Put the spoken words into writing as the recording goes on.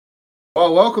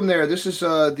Well, welcome there. This is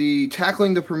the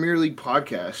Tackling the Premier League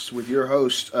podcast with your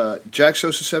host,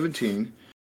 Jacksosa 17,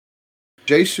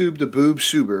 Jsoob the Boob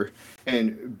Suber,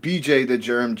 and BJ the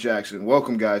Germ Jackson.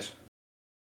 Welcome, guys.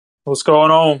 What's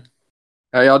going on?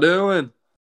 How y'all doing?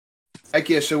 Heck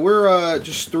yeah, so we're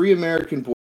just three American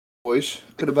boys.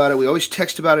 Good about it. We always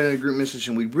text about it in a group message,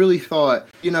 and we really thought,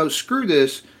 screw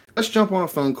this. Let's jump on a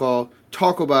phone call,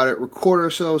 talk about it, record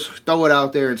ourselves, throw it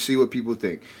out there, and see what people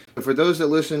think. But for those that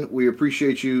listen, we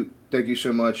appreciate you. Thank you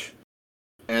so much.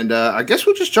 And I guess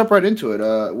we'll just jump right into it.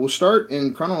 We'll start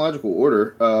in chronological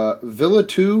order. Villa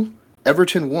 2,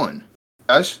 Everton 1.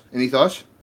 Guys, any thoughts?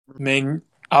 I mean,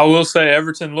 I will say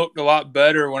Everton looked a lot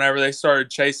better whenever they started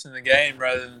chasing the game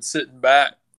rather than sitting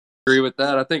back. Agree with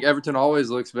that. I think Everton always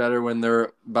looks better when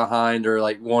they're behind or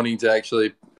like wanting to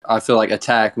actually, I feel like,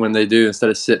 attack when they do instead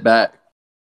of sit back.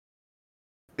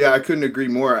 Yeah, I couldn't agree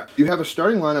more. You have a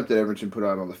starting lineup that Everton put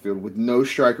out on the field with no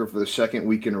striker for the second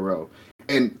week in a row.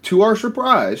 And to our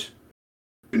surprise,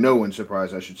 to no one's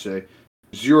surprise, I should say,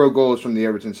 0 goals from the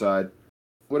Everton side.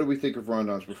 What do we think of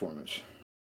Rondon's performance?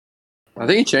 I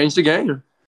think he changed the game.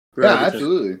 Yeah,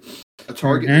 absolutely. A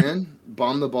target man,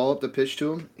 bombed the ball up the pitch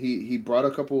to him. He brought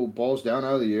a couple balls down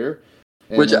out of the air.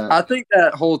 And, which I think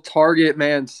that whole target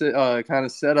man kind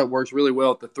of setup works really well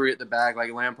with the three at the back,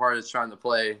 like Lampard is trying to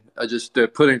play, just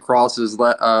putting crosses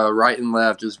right and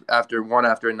left, just one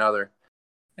after another.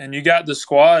 And you got the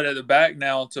squad at the back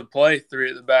now to play three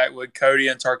at the back with Cody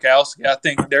and Tarkowski. I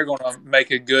think they're going to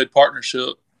make a good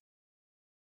partnership.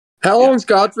 How long's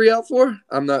Godfrey out for?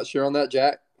 I'm not sure on that,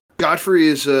 Jack. Godfrey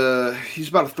is he's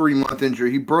about a 3-month injury.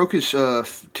 He broke his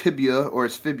tibia or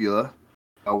his fibula.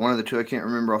 One of the two, I can't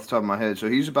remember off the top of my head. So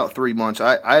he's about 3 months.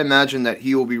 I imagine that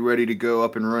he will be ready to go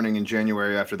up and running in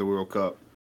January after the World Cup.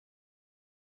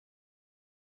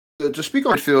 To speak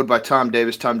on the field by Tom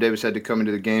Davis had to come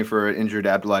into the game for an injured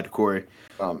Abdoulaye Doucouré.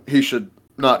 He should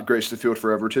not grace the field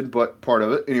for Everton, but part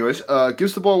of it. Anyways,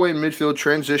 gives the ball away in midfield,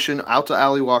 transition out to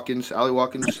Ali Watkins. Ali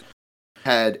Watkins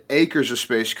had acres of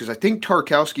space because I think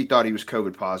Tarkowski thought he was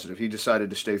COVID positive. He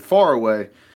decided to stay far away.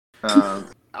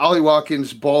 Ollie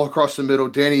Watkins, ball across the middle.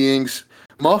 Danny Ings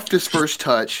muffed his first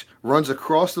touch, runs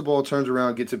across the ball, turns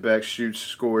around, gets it back, shoots,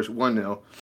 scores 1-0.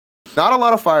 Not a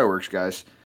lot of fireworks, guys.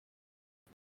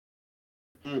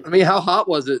 I mean, how hot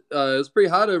was it? It was pretty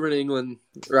hot over in England,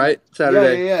 right?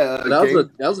 Saturday. Yeah. That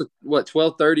was a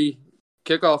 12:30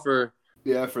 kickoff or.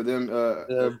 Yeah, for them,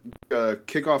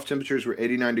 kickoff temperatures were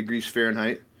 89 degrees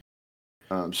Fahrenheit.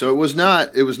 So it was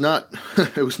not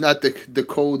the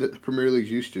cold that the Premier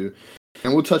League's used to.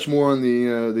 And we'll touch more on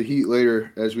the heat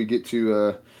later as we get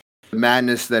to the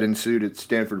madness that ensued at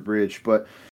Stamford Bridge. But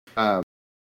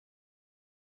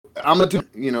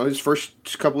his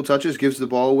first couple touches, gives the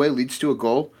ball away, leads to a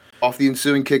goal. Off the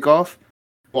ensuing kickoff,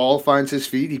 ball finds his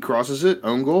feet, he crosses it,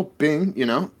 own goal, bing,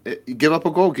 you give up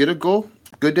a goal, get a goal.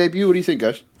 Good debut. What do you think,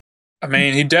 guys? I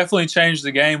mean, he definitely changed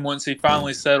the game once he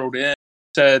finally settled in.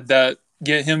 Said that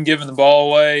him giving the ball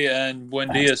away and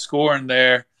Buendia scoring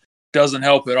there doesn't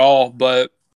help at all,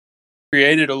 but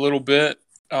created a little bit,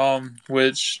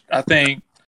 which I think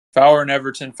if I were an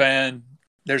Everton fan,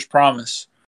 there's promise.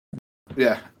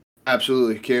 Yeah,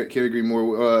 absolutely. Can't agree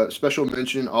more. Special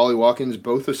mention, Ollie Watkins,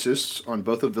 both assists on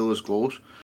both of Villa's goals.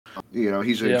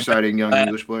 He's an exciting young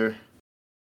English player.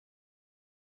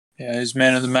 Yeah, he's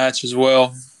man of the match as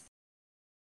well.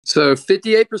 So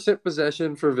 58%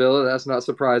 possession for Villa. That's not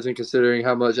surprising considering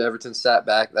how much Everton sat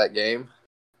back that game.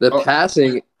 The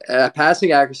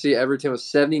passing accuracy, Everton was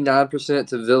 79%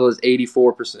 to Villa's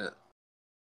 84%.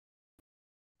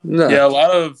 No. Yeah, a lot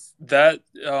of that.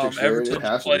 Everton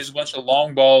plays a bunch of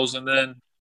long balls and then.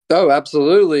 Oh,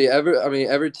 absolutely.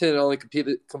 Everton only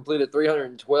completed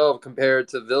 312 compared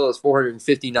to Villa's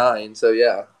 459. So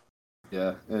yeah.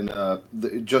 Yeah, and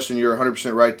Justin, you're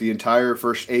 100% right. The entire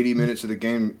first 80 minutes of the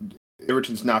game,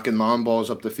 Everton's knocking long balls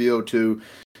up the field to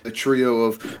the trio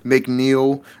of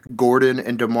McNeil, Gordon,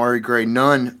 and Damari Gray.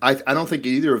 None. I don't think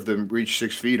either of them reached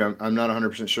 6 feet. I'm not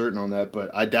 100% certain on that,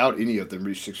 but I doubt any of them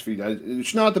reached 6 feet.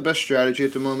 It's not the best strategy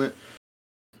at the moment.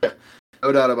 Yeah,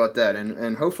 no doubt about that.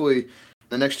 And hopefully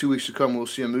the next 2 weeks to come, we'll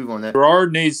see a move on that.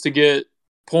 Gerrard needs to get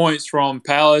points from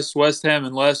Palace, West Ham,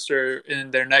 and Leicester in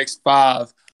their next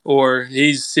 5. Or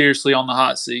he's seriously on the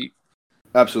hot seat.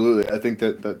 Absolutely, I think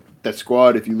that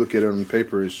squad, if you look at it on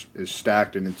paper, is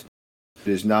stacked, and it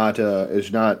is not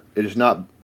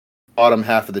bottom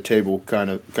half of the table kind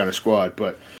of squad.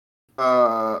 But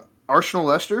Arsenal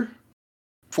Leicester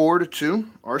 4-2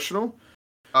 Arsenal.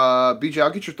 BJ,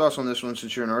 I'll get your thoughts on this one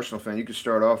since you're an Arsenal fan. You can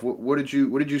start off. What did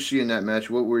you see in that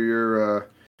match? What were your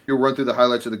run through the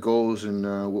highlights of the goals and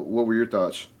what were your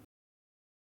thoughts?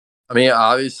 I mean,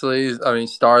 obviously,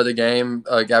 star of the game,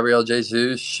 Gabriel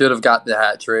Jesus should have got the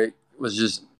hat trick. Was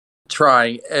just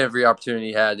trying every opportunity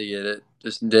he had to get it.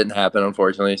 Just didn't happen,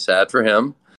 unfortunately. Sad for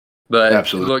him. But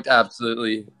Absolutely. he looked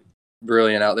absolutely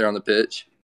brilliant out there on the pitch,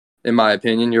 in my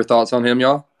opinion. Your thoughts on him,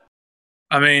 y'all?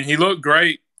 I mean, he looked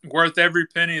great. Worth every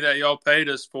penny that y'all paid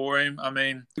us for him. I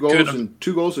mean,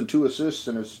 two goals and 2 assists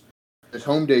in his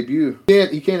home debut.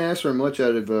 You can't ask for much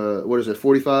out of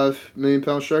 £45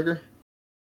 million striker?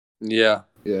 Yeah.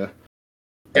 Yeah.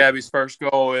 Gabby's first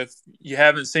goal. If you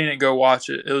haven't seen it, go watch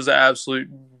it. It was an absolute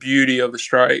beauty of a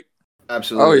strike.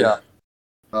 Absolutely. Oh, yeah.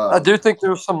 I do think there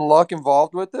was some luck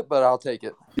involved with it, but I'll take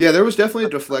it. Yeah, there was definitely a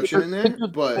deflection in there, I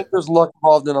but think there's luck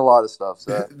involved in a lot of stuff.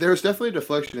 So. There's definitely a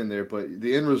deflection in there, but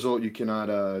the end result you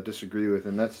cannot disagree with,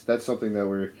 and that's something that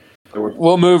we're.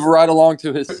 We'll move right along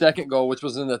to his second goal, which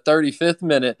was in the 35th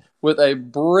minute with a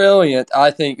brilliant,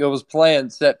 I think it was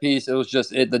planned set piece. It was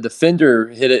just the defender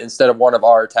hit it instead of one of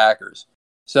our attackers.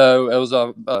 So it was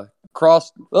a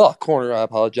cross corner, I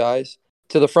apologize,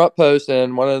 to the front post,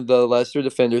 and one of the Leicester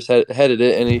defenders headed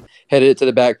it, and he headed it to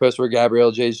the back post where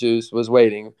Gabriel Jesus was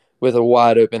waiting with a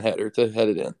wide open header to head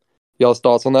it in. Y'all's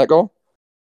thoughts on that goal?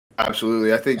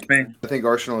 Absolutely. I think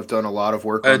Arsenal have done a lot of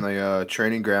work on the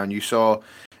training ground. You saw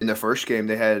in the first game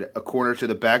they had a corner to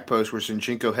the back post where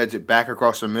Zinchenko heads it back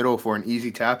across the middle for an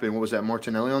easy tap in. What was that,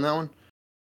 Martinelli on that one?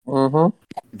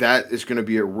 Mm-hmm. That is going to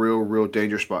be a real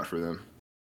danger spot for them.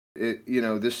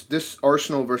 This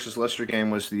Arsenal versus Leicester game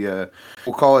was the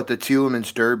we'll call it the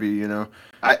Tielemans Derby.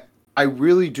 I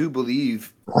really do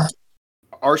believe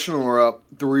Arsenal are up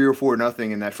 3 or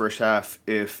 4-0 in that first half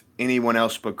if anyone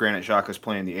else but Granit Xhaka's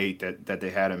playing the 8 that they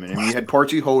had him in. And you had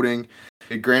Partey holding, you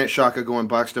had Granit Xhaka going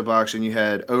box to box, and you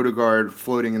had Odegaard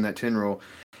floating in that 10 role.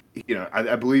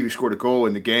 I believe he scored a goal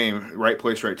in the game, right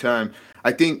place, right time.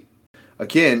 I think,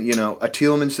 again, a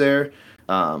Tielemans there,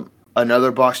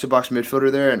 another box-to-box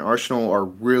midfielder there, and Arsenal are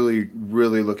really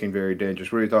looking very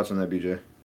dangerous. What are your thoughts on that, BJ?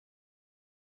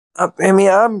 I mean,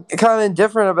 I'm kind of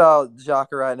indifferent about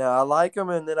Xhaka right now. I like him,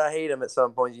 and then I hate him at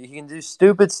some point. He can do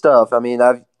stupid stuff. I mean,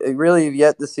 I've really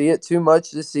yet to see it too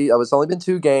much this season. It's only been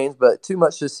 2 games, but too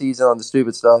much this season on the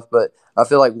stupid stuff. But I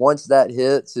feel like once that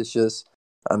hits,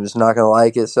 I'm just not going to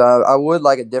like it. So I would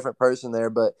like a different person there,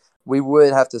 but we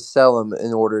would have to sell him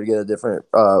in order to get a different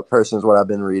person is what I've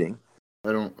been reading.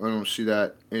 I don't see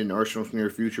that in Arsenal's near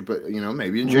future, but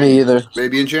maybe in Me January. either.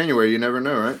 Maybe in January, you never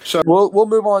know, right? So we'll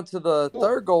move on to the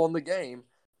third goal in the game,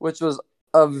 which was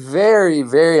a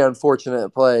very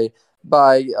unfortunate play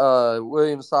by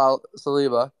William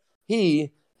Saliba.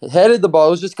 He headed the ball.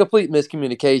 It was just complete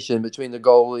miscommunication between the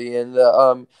goalie and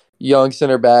the young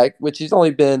center back, which he's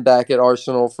only been back at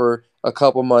Arsenal for a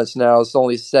couple months now. It's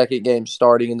only his second game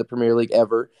starting in the Premier League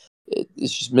ever.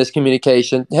 It's just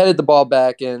miscommunication. Headed the ball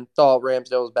back and thought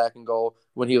Ramsdale was back in goal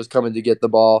when he was coming to get the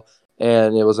ball,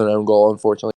 and it was an own goal,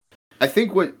 unfortunately. I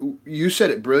think what you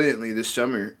said it brilliantly this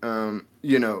summer.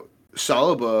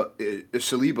 Saliba,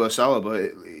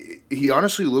 he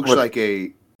honestly looks like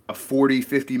a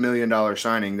 $40-50 million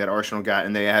signing that Arsenal got,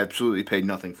 and they absolutely paid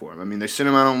nothing for him. I mean, they sent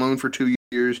him out on loan for 2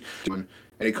 years, and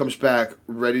he comes back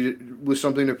ready with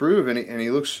something to prove, and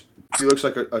he looks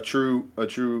like a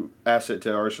true asset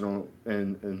to Arsenal,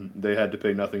 and they had to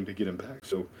pay nothing to get him back.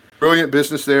 So brilliant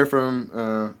business there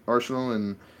from Arsenal,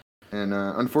 and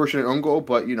unfortunate own goal,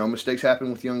 but mistakes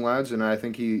happen with young lads, and I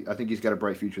think he's got a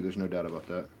bright future. There's no doubt about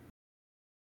that.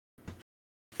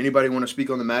 Anybody want to speak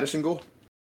on the Maddison goal?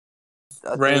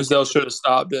 Ramsdale should have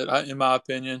stopped it, in my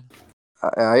opinion.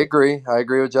 I agree. I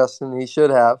agree with Justin. He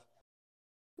should have.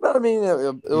 But I mean,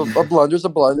 a blunder's a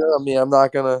blunder. I mean, I'm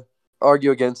not gonna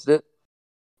argue against it.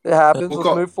 It happens.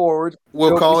 Let's move forward.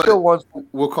 We'll call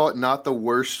it not the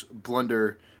worst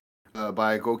blunder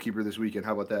by a goalkeeper this weekend.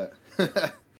 How about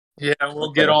that? Yeah,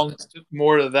 we'll get on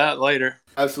more to that later.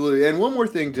 Absolutely. And one more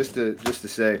thing, just to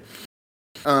say,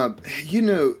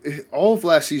 all of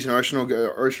last season,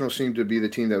 Arsenal seemed to be the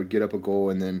team that would get up a goal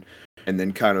and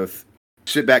then kind of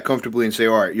sit back comfortably and say,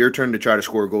 "All right, your turn to try to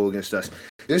score a goal against us."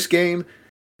 This game,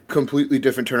 completely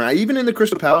different turnout. Even in the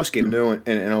Crystal Palace game, and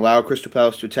allow Crystal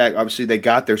Palace to attack. Obviously, they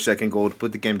got their second goal to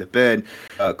put the game to bed.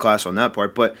 Class on that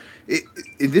part, but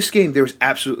in this game, there was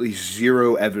absolutely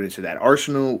zero evidence of that.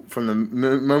 Arsenal, from the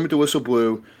moment the whistle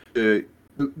blew, the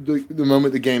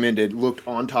moment the game ended, looked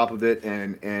on top of it,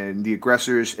 and the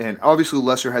aggressors, and obviously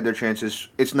Leicester had their chances.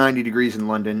 It's 90 degrees in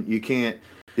London. You can't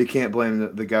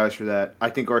blame the guys for that. I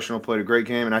think Arsenal played a great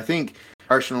game, and I think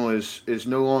Arsenal is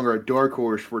no longer a dark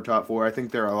horse for top 4. I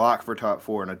think they're a lock for top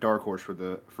 4 and a dark horse for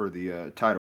the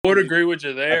title. I would agree with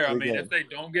you there. I mean, if they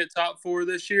don't get top 4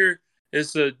 this year,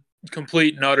 it's a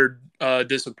complete and utter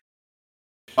disappointment.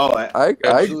 Oh,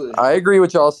 absolutely. I agree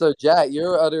with y'all. So, Jack,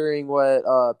 you're uttering what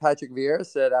Patrick Vieira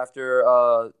said after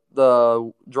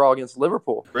the draw against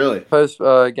Liverpool. Really? Post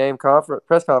game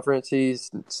press conference, he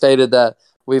stated that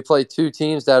we played two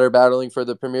teams that are battling for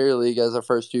the Premier League as our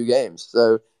first two games.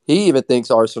 So he even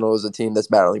thinks Arsenal is a team that's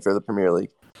battling for the Premier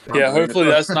League. Yeah, hopefully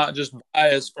that's not just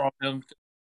bias from him.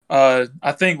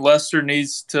 I think Leicester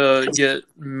needs to get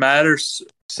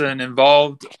Maddison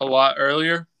involved a lot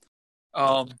earlier.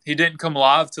 He didn't come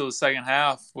alive till the second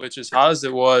half, which as hot as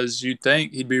it was, you'd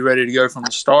think he'd be ready to go from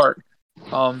the start.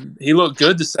 He looked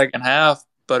good the second half,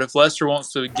 but if Leicester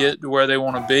wants to get to where they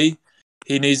want to be,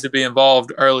 he needs to be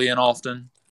involved early and often.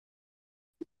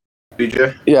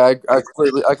 BJ? Yeah, I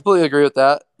completely agree with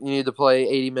that. You need to play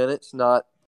 80 minutes, not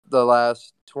the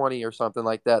last 20 or something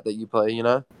like that you play, you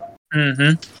know?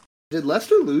 Mm-hmm. Did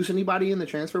Leicester lose anybody in the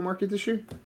transfer market this year?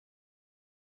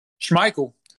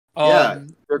 Schmeichel. Yeah.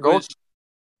 Their goal.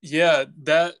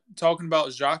 That talking about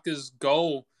Xhaka's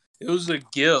goal, it was a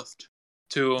gift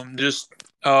to him. Just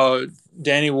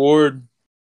Danny Ward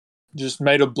just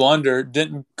made a blunder,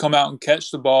 didn't come out and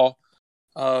catch the ball.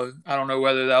 I don't know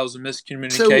whether that was a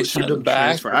miscommunication at the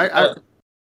back.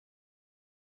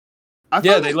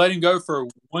 They let him go for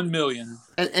 $1 million.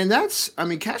 And that's, I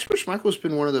mean, Kasper Schmeichel's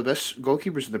been one of the best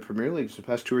goalkeepers in the Premier League the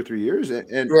past 2 or 3 years.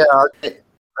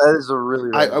 That is a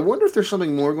really. I wonder if there's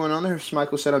something more going on there. If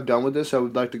Schmeichel said, "I'm done with this. I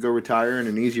would like to go retire in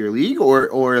an easier league,"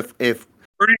 or if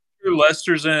pretty sure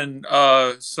Leicester's in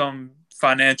some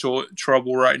financial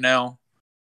trouble right now.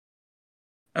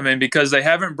 I mean, because they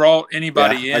haven't brought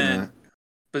anybody in,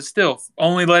 but still,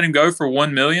 only let him go for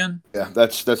 $1 million. Yeah,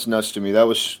 that's nuts to me. That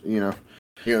was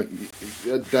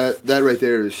that right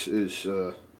there is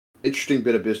interesting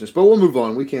bit of business. But we'll move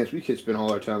on. We can't spend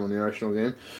all our time on the Arsenal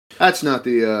game. That's not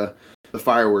the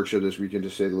fireworks of this weekend, to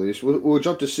say the least. We'll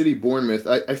jump to City Bournemouth.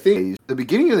 I think the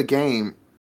beginning of the game,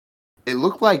 it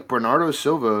looked like Bernardo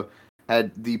Silva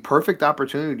had the perfect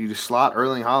opportunity to slot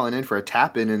Erling Haaland in for a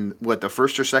tap in the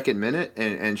first or second minute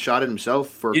and shot it himself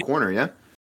for a corner. Yeah.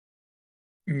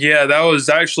 Yeah, that was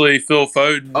actually Phil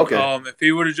Foden. Okay. If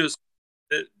he would have just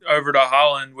hit over to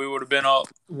Haaland, we would have been up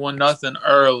 1-0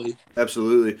 early.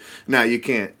 Absolutely. Now you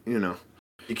can't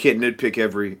nitpick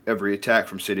every attack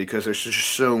from City because there's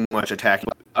just so much attacking.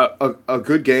 A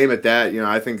good game at that.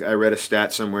 I think I read a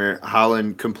stat somewhere.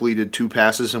 Haaland completed 2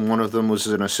 passes and one of them was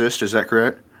an assist. Is that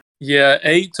correct? Yeah,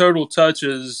 8 total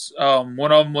touches.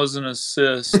 One of them was an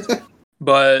assist,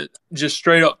 but just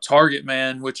straight up target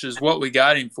man, which is what we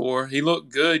got him for. He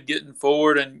looked good getting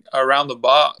forward and around the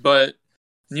box, but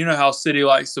you know how City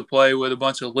likes to play with a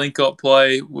bunch of link up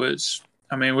play, which.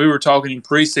 I mean, we were talking in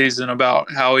preseason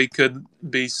about how he could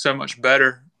be so much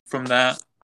better from that.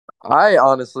 I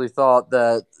honestly thought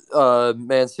that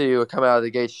Man City would come out of the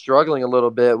gate struggling a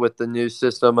little bit with the new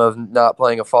system of not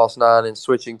playing a false 9 and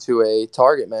switching to a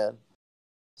target man.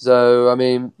 So, I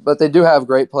mean, but they do have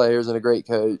great players and a great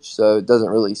coach, so it doesn't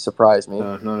really surprise me.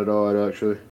 No, not at all,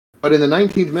 actually. But in the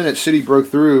 19th minute, City broke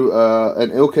through an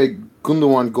Ilkay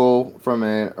Gundogan goal from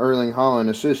an Erling Haaland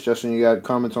assist. Justin, you got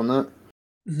comments on that?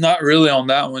 Not really on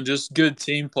that one, just good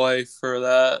team play for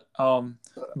that.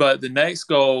 But the next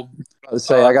goal, Let's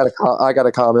say I got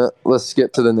a comment. Let's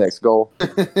skip to the next goal.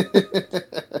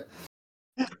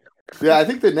 Yeah, I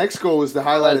think the next goal was the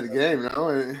highlight of the game.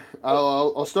 No,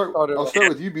 I'll start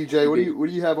with you, BJ. What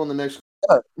do you have on the next?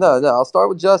 No. I'll start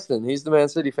with Justin. He's the Man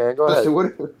City fan. Go ahead.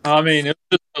 I mean, it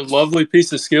was just a lovely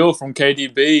piece of skill from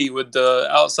KDB with the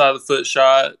outside of the foot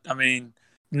shot. I mean.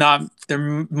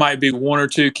 There might be 1 or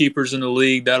 2 keepers in the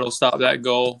league that'll stop that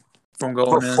goal from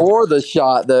going in. Before the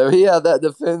shot, though, he had that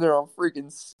defender on freaking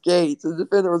skates. The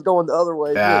defender was going the other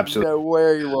way. Yeah, absolutely. Didn't know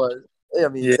where he was. I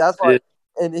mean, that's why.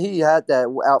 And he had that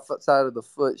outside of the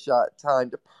foot shot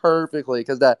timed perfectly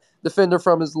because that defender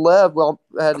from his left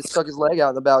had to stuck his leg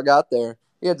out and about got there.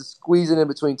 He had to squeeze it in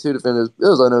between 2 defenders. It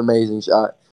was an amazing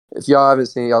shot. If y'all haven't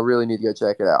seen it, y'all really need to go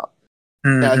check it out.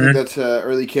 Mm-hmm. Yeah, I think that's an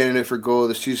early candidate for goal of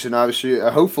the season. Obviously,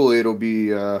 hopefully it'll be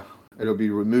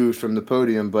removed from the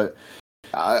podium. But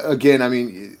again, I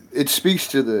mean, it speaks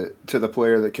to the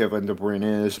player that Kevin De Bruyne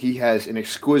is. He has an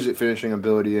exquisite finishing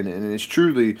ability, and is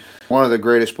truly one of the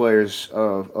greatest players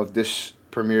of this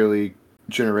Premier League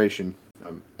generation.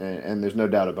 And there's no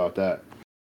doubt about that.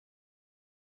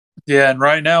 Yeah, and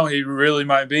right now he really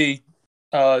might be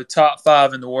top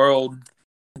 5 in the world.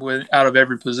 Out of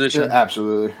every position. Yeah,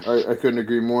 absolutely. I couldn't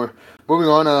agree more. Moving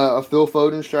on, a Phil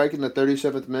Foden strike in the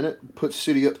 37th minute puts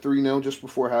City up 3-0 just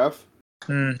before half.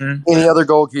 Mm-hmm. Any other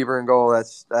goalkeeper in goal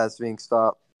that's being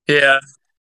stopped. Yeah.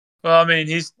 Well, I mean,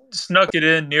 he's snuck it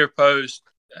in near post.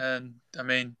 And, I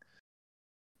mean,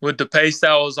 with the pace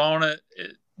that was on it,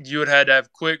 you would had to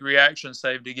have quick reaction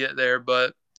save to get there,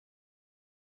 but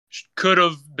could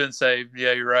have been saved.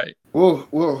 Yeah, you're right.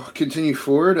 We'll continue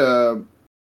forward.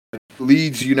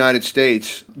 Leeds United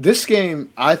States. This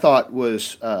game I thought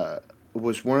was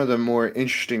one of the more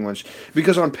interesting ones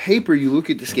because on paper you look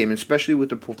at this game, especially with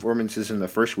the performances in the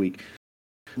first week,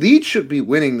 Leeds should be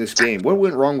winning this game. What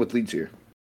went wrong with Leeds here?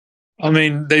 I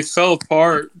mean, they fell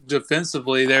apart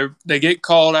defensively. They get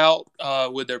called out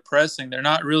with their pressing. They're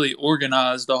not really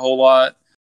organized a whole lot.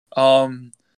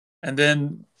 And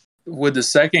then with the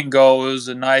second goal, it was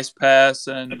a nice pass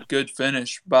and good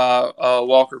finish by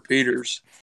Walker Peters.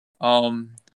 I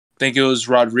think it was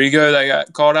Rodrigo that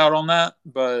got called out on that,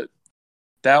 but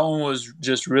that one was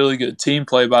just really good team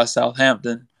play by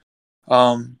Southampton.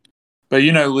 But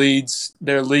Leeds,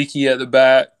 they're leaky at the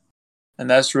back. And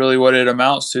that's really what it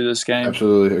amounts to this game.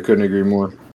 Absolutely. I couldn't agree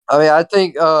more. I mean, I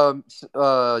think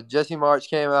Jesse March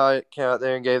came out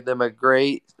there and gave them a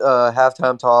great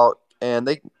halftime talk, and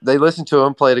they listened to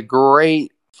him, played a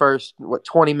great first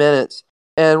 20 minutes,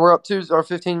 and we're up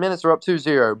 15 minutes, we're up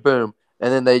 2-0, boom,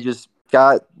 and then they just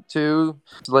got too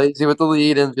lazy with the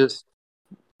lead, and just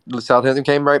Southampton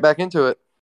came right back into it.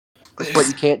 That's what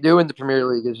you can't do in the Premier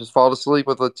League is just fall asleep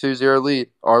with a 2-0 lead.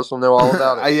 Arsenal know all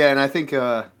about it. Yeah, and I think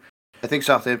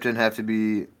Southampton have to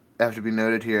be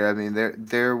noted here. I mean,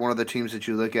 they're one of the teams that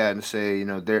you look at and say,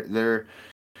 they're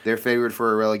favored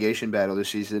for a relegation battle this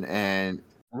season, and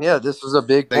yeah, this was a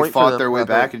big point. They fought their way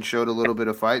back and showed a little bit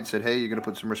of fight and said, "Hey, you're going to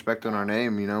put some respect on our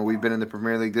name. We've been in the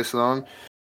Premier League this long."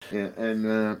 Yeah,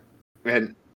 and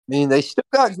I mean, they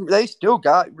still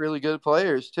got really good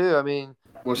players too. I mean,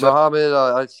 Mohamed,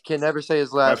 I can never say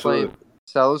his last name.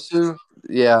 Salisu,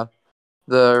 yeah.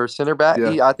 The center back,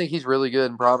 yeah. I think he's really good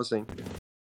and promising.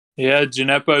 Yeah,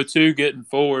 Gineppo too, getting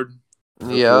forward.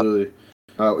 Yeah,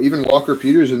 even Walker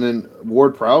Peters and then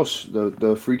Ward Prowse,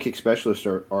 the free kick specialists,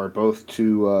 are both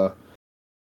two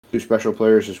special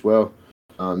players as well.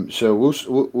 So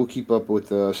we'll keep up with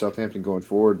Southampton going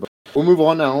forward, but we'll move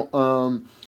on now.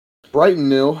 Brighton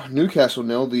 0, Newcastle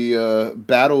 0. The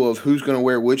battle of who's going to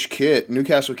wear which kit.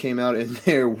 Newcastle came out in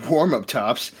their warm-up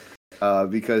tops.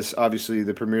 Because obviously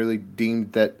the Premier League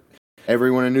deemed that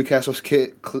everyone in Newcastle's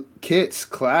kits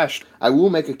clashed. I will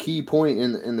make a key point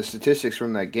in the statistics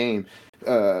from that game.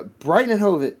 Brighton and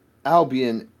Hove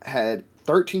Albion had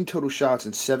 13 total shots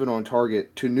and 7 on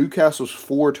target to Newcastle's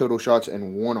 4 total shots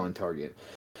and 1 on target.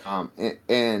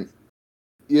 And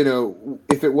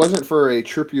if it wasn't for a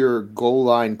Trippier goal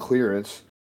line clearance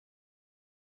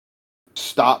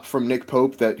stop from Nick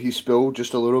Pope that he spilled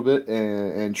just a little bit,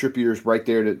 and Trippier's right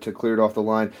there to clear it off the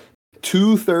line.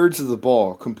 2/3 of the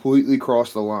ball completely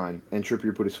crossed the line, and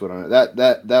Trippier put his foot on it.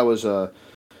 That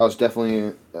was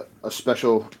definitely a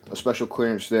special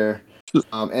clearance there.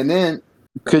 And then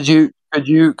could you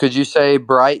say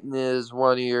Brighton is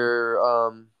one of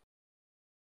your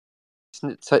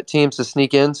teams to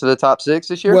sneak into the top 6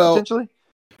 this year potentially?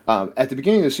 At the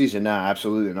beginning of the season, nah,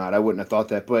 absolutely not. I wouldn't have thought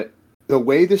that, but the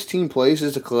way this team plays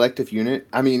as a collective unit,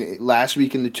 I mean, last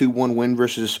week in the 2-1 win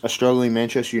versus a struggling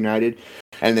Manchester United,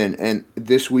 and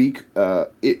this week,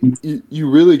 you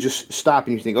really just stop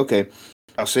and you think, okay,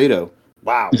 Alcedo,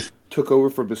 wow, took over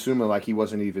for Basuma like he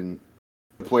wasn't even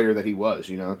the player that he was,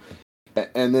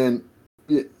 and then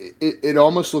it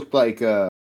almost looked like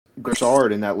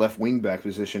Trossard in that left wing back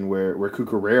position where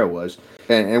Cucurella was,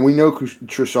 and we know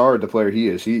Trossard, the player he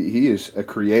is, he is a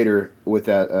creator with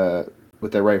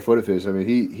that right foot of his. I mean,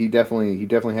 he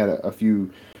definitely had a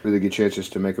few really good chances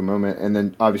to make a moment. And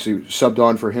then obviously subbed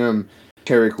on for him,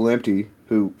 Tariq Lamptey,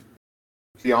 who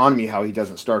beyond me how he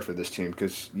doesn't start for this team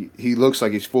because he looks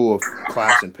like he's full of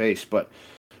class and pace. But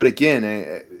again,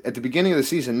 at the beginning of the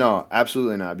season, no,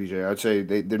 absolutely not, BJ. I'd say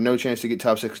there's no chance to get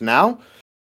top 6 now.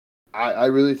 I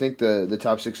really think the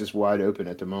top 6 is wide open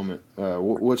at the moment.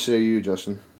 What say you,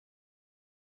 Justin?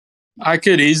 I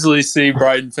could easily see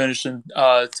Brighton finishing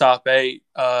top 8.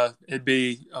 It'd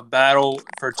be a battle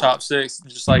for top 6.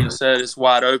 Just like you said, it's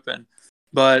wide open.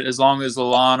 But as long as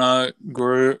Lallana,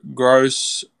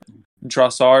 Gross, and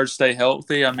Trossard stay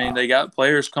healthy, I mean, they got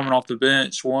players coming off the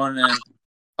bench. One and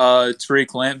Tariq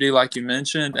Lamptey, like you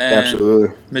mentioned, and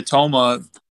absolutely. Mitoma,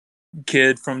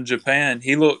 kid from Japan.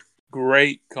 He looked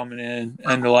great coming in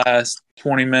the last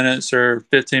 20 minutes or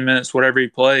 15 minutes, whatever he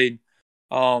played.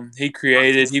 He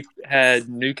had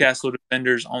Newcastle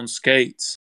defenders on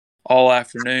skates all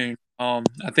afternoon. I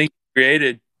think he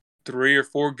created 3 or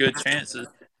 4 good chances.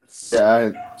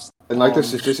 Yeah, and like the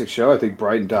statistics show, I think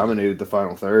Brighton dominated the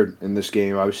final third in this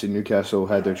game. Obviously, Newcastle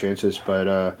had their chances,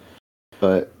 but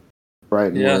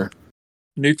Brighton were.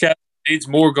 Newcastle needs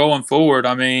more going forward.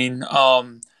 I mean,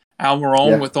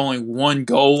 Almiron with only 1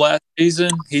 goal last season.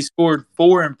 He scored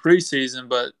 4 in preseason,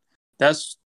 but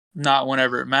that's not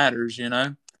whenever it matters,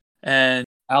 And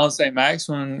Alan St.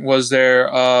 Maximin was their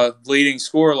leading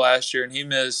scorer last year, and he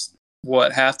missed,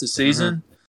 half the season?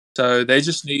 Mm-hmm. So they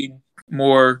just need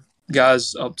more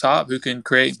guys up top who can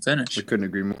create and finish. I couldn't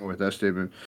agree more with that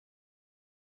statement.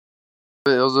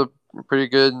 It was a pretty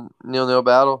good 0-0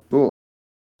 battle. Cool.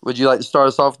 Would you like to start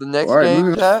us off with the next game,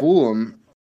 moving to Fulham.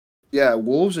 Yeah,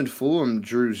 Wolves and Fulham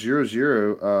drew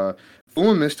 0-0.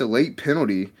 Fulham missed a late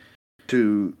penalty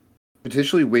to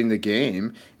potentially win the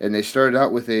game, and they started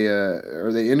out with they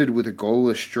ended with a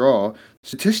goalless draw.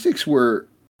 Statistics were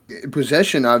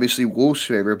possession, obviously Wolves'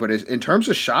 favor, but in terms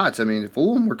of shots, I mean,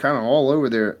 Fulham were kind of all over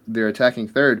their attacking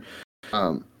third.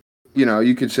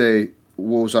 You could say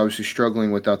Wolves obviously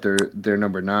struggling without their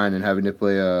number 9 and having to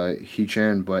play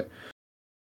Hee-Chan, but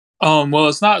well,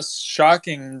 it's not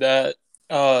shocking that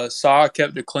Sa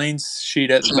kept a clean sheet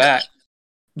at the back,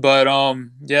 but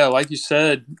like you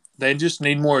said, they just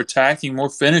need more attacking, more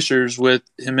finishers with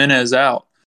Jimenez out,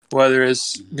 whether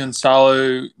it's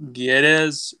Gonzalo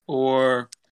Guedes or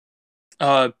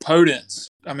Podence.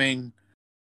 I mean,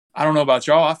 I don't know about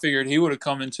y'all. I figured he would have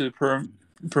come into the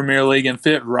Premier League and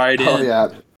fit right in. Oh,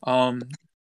 yeah.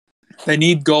 They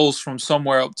need goals from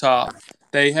somewhere up top.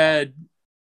 They had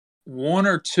 1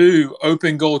 or 2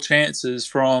 open goal chances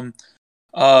from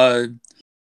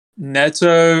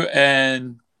Neto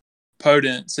and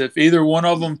Podence. If either one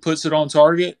of them puts it on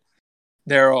target,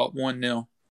 they're up 1-0.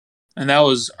 And that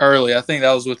was early. I think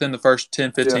that was within the first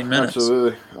 10, 15 minutes.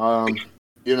 Absolutely.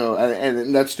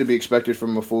 And that's to be expected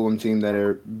from a Fulham team that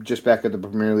are just back at the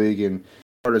Premier League and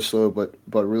started slow, but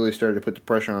really started to put the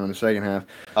pressure on in the second half.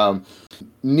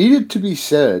 Needed to be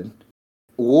said,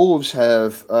 Wolves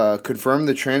have confirmed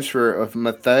the transfer of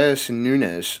Matheus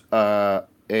Nunes,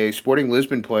 a Sporting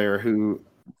Lisbon player who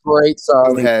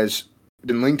has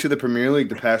been linked to the Premier League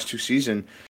the past 2 seasons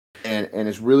and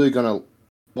is really going to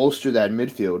bolster that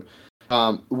midfield.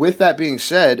 With that being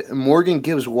said, Morgan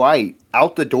Gibbs-White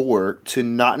out the door to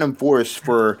Nottingham Forest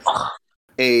for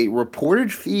a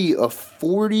reported fee of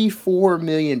 £44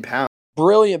 million.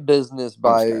 Brilliant business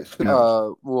by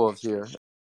Wolves here.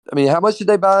 I mean, how much did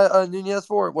they buy Nunez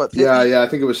for? What? 50? Yeah. I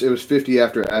think it was 50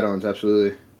 after add-ons.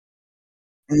 Absolutely.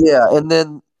 Yeah, and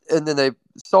then they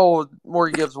sold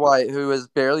Morgan Gibbs-White, who has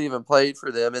barely even played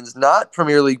for them and is not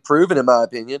Premier League proven, in my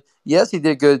opinion. Yes, he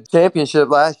did good Championship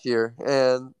last year,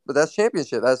 but that's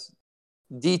Championship. That's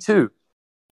D2.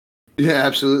 Yeah,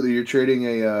 absolutely. You're trading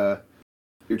a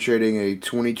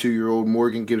 22-year-old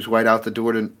Morgan Gibbs-White out the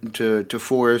door to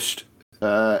Forest,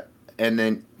 and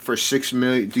then for $6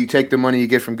 million, do you take the money you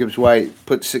get from Gibbs-White,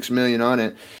 put $6 million on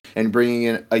it, and bringing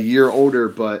in a year older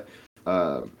but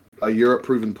a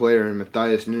Europe-proven player in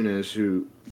Matheus Nunes, who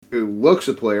looks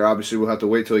a player. Obviously, we'll have to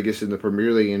wait till he gets in the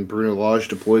Premier League and Bruno Lage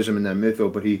deploys him in that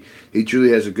midfield, but he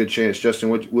truly has a good chance. Justin,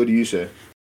 what do you say?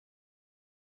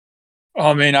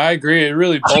 I mean, I agree. It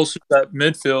really bolsters that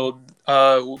midfield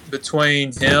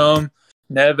between him,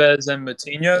 Neves, and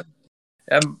Matinho.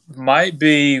 That might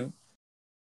be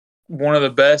one of the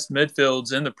best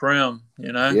midfields in the Prem,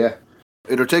 Yeah.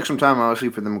 It'll take some time, obviously,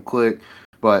 for them to click,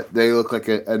 but they look like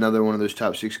another one of those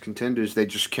top 6 contenders. They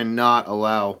just cannot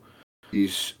allow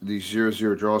these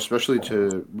 0-0 draws, especially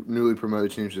to newly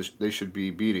promoted teams that they should be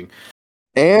beating.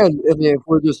 And I mean, if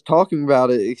we're just talking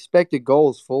about it, expected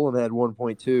goals, Fulham had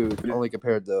 1.2, only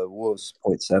compared to Wolves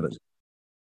 0.7.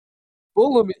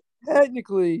 Fulham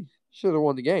technically should have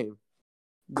won the game,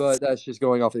 but that's just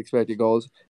going off expected goals.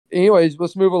 Anyways,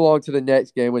 let's move along to the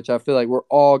next game, which I feel like we're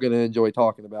all going to enjoy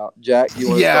talking about. Jack, you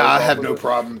want to start? Yeah, I have no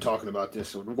problem talking about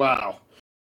this one. Wow.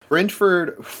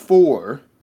 Brentford 4,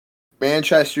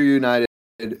 Manchester United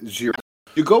 0.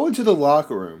 You go into the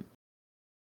locker room,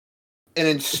 and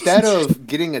instead of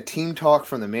getting a team talk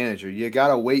from the manager, you got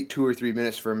to wait 2 or 3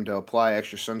 minutes for him to apply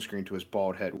extra sunscreen to his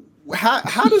bald head.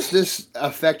 How does this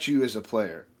affect you as a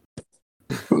player?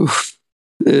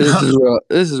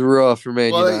 This is rough for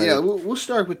Man United. Yeah, we'll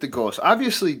start with the goals.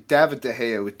 Obviously, David De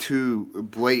Gea with 2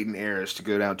 blatant errors to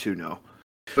go down 2-0.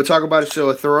 But talk about it. So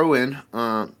a throw in.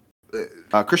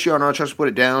 Cristiano Ronaldo tries to put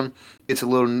it down. Gets a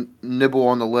little nibble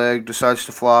on the leg. Decides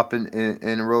to flop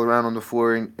and roll around on the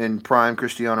floor in prime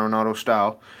Cristiano Ronaldo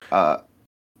style.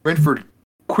 Brentford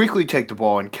quickly take the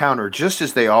ball and counter just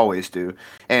as they always do.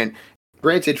 And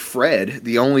granted, Fred,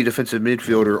 the only defensive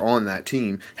midfielder on that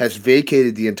team, has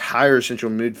vacated the entire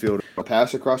central midfield. A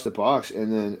pass across the box,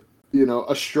 and then,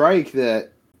 a strike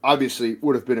that obviously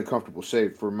would have been a comfortable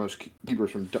save for most keepers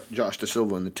from Josh Da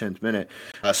Silva in the 10th minute.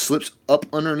 Slips up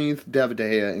underneath David De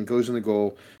Gea and goes in the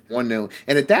goal, 1-0.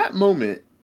 And at that moment,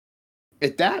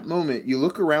 at that moment, you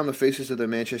look around the faces of the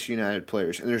Manchester United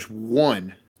players, and there's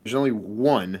only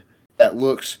one that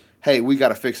looks, hey, we got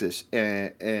to fix this,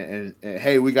 and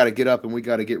hey, we got to get up and we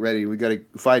got to get ready, we got to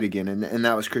fight again, and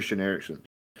that was Christian Eriksen.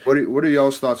 What are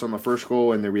y'all's thoughts on the first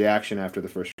goal and the reaction after the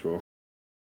first goal?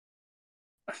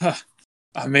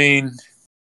 I mean,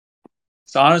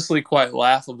 it's honestly quite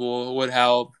laughable with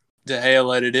how De Gea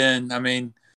let it in. I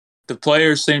mean, the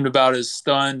players seemed about as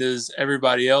stunned as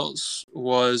everybody else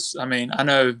was. I mean, I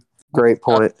know. Great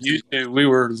point. We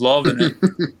were loving it,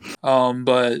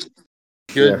 but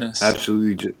goodness, Yeah,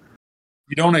 absolutely.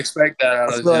 You don't expect that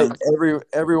out of him. Like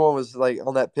everyone was like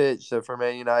on that pitch. So for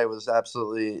Man United was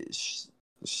absolutely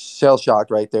shell shocked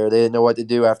right there. They didn't know what to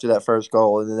do after that first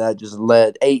goal, and then that just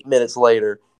led 8 minutes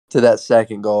later to that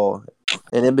second goal.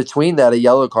 And in between that, a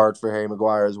yellow card for Harry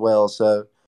Maguire as well. So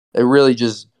it really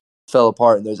just fell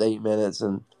apart in those 8 minutes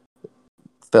and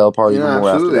fell apart even more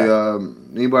absolutely. after that.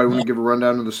 Anybody want to give a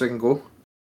rundown of the second goal?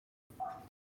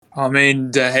 I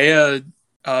mean, De Gea,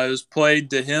 it was played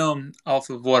to him off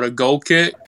of a goal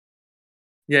kick.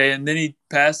 Yeah, and then he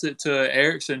passed it to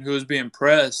Eriksen, who was being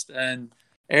pressed. And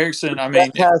Eriksen, I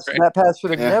mean, that pass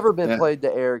should have never been played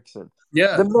to Eriksen.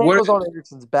 Yeah, the man was on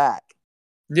Eriksen's back.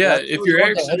 Yeah, if you're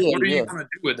Eriksen, what are you going to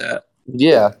do with that?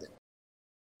 Yeah.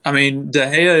 I mean, De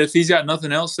Gea, if he's got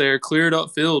nothing else there, clear it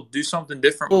upfield, do something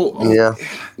different. Well, yeah.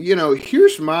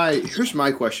 Here's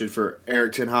my question for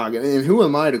Erik ten Hag, and who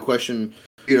am I to question,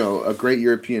 a great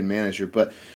European manager?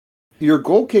 But your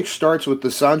goal kick starts with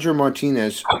Lisandro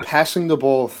Martinez passing the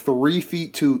ball 3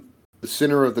 feet to the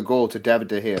center of the goal to David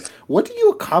De Gea. What do you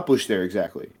accomplish there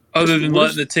exactly? Other than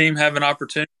letting the team have an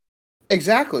opportunity.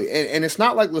 Exactly, and it's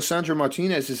not like Lisandro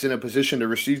Martinez is in a position to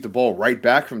receive the ball right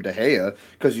back from De Gea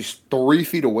because he's 3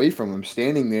 feet away from him,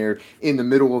 standing there in the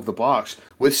middle of the box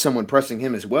with someone pressing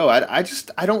him as well.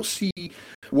 I don't see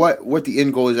what the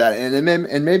end goal is at,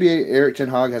 and maybe Erik ten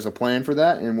Hag has a plan for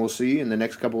that, and we'll see in the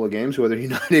next couple of games whether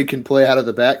United can play out of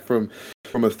the back from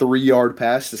a 3-yard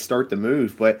pass to start the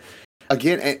move, but.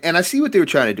 Again, and I see what they were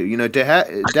trying to do.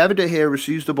 David De Gea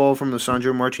receives the ball from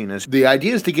Lisandro Martinez. The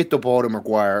idea is to get the ball to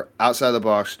Maguire outside the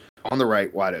box on the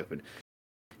right, wide open.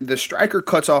 The striker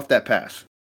cuts off that pass.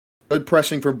 Good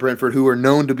pressing from Brentford, who are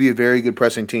known to be a very good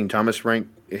pressing team. Thomas Frank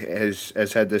has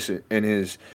had this in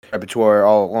his repertoire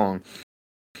all along.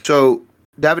 So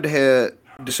David De Gea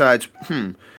decides,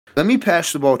 let me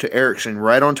pass the ball to Eriksen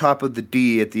right on top of the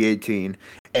D at the 18.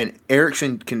 And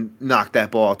Eriksen can knock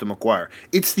that ball out to Maguire.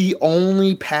 It's the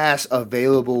only pass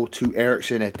available to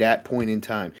Eriksen at that point in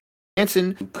time.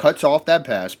 Hansen cuts off that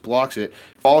pass, blocks it,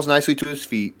 falls nicely to his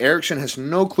feet. Eriksen has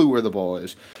no clue where the ball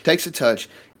is, takes a touch,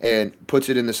 and puts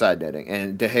it in the side netting.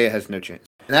 And De Gea has no chance.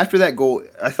 And after that goal,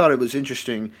 I thought it was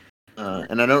interesting,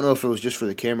 and I don't know if it was just for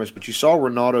the cameras, but you saw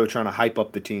Ronaldo trying to hype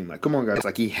up the team. Like, come on, guys.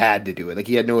 Like, he had to do it. Like,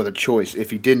 he had no other choice.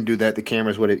 If he didn't do that, the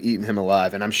cameras would have eaten him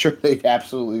alive. And I'm sure they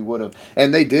absolutely would have.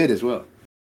 And they did as well.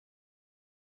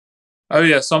 Oh,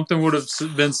 yeah. Something would have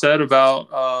been said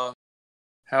about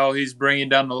how he's bringing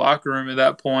down the locker room at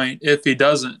that point if he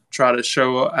doesn't try to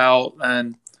show out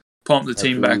and pump the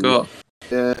team back up.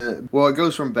 Well, it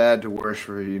goes from bad to worse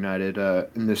for United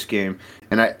in this game,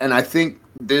 and I think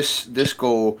this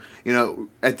goal,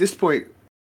 at this point,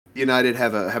 United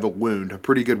have a wound, a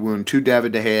pretty good wound. 2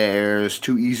 David De Gea errors,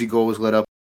 2 easy goals let up,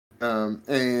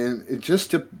 and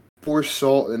just to pour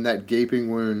salt in that gaping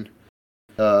wound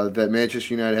that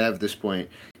Manchester United have at this point,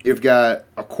 you've got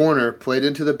a corner played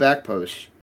into the back post,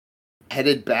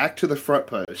 headed back to the front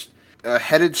post, a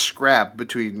headed scrap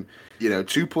between.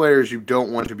 2 players you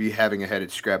don't want to be having a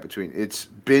headed scrap between. It's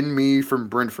Ben Mee from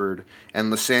Brentford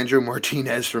and Lisandro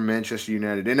Martinez from Manchester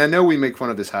United. And I know we make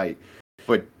fun of his height,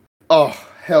 but,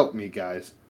 help me,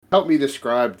 guys. Help me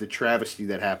describe the travesty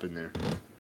that happened there.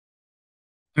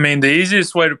 I mean, the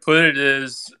easiest way to put it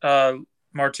is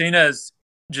Martinez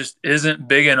just isn't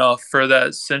big enough for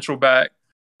that central back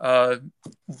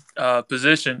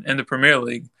position in the Premier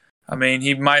League. I mean,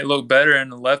 he might look better in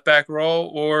the left back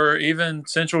role or even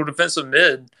central defensive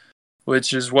mid,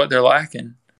 which is what they're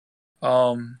lacking.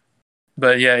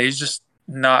 But yeah, he's just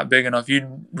not big enough.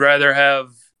 You'd rather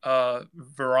have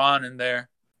Varane in there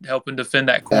helping defend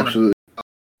that corner. Absolutely.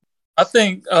 I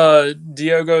think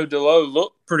Diogo Dalot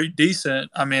looked pretty decent.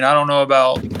 I mean, I don't know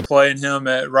about playing him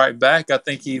at right back. I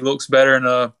think he looks better in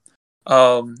a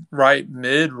right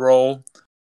mid role.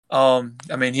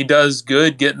 I mean, he does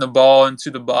good getting the ball into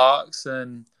the box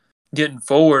and getting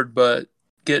forward, but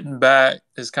getting back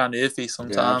is kind of iffy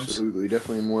sometimes. Yeah, absolutely.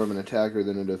 Definitely more of an attacker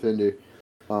than a defender.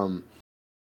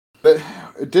 But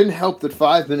it didn't help that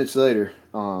 5 minutes later,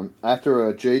 after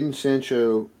a Jadon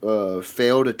Sancho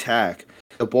failed attack,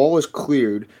 The ball is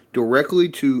cleared directly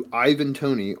to Ivan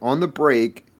Toney on the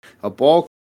break. A ball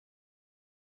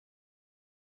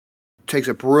takes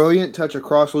a brilliant touch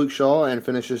across Luke Shaw and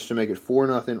finishes to make it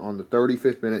 4-0 on the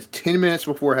 35th minute, 10 minutes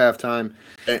before halftime.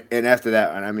 And after that,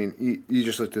 I mean, you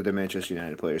just looked at the Manchester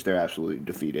United players. They're absolutely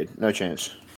defeated. No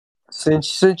chance.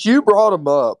 Since you brought him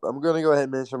up, I'm going to go ahead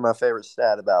and mention my favorite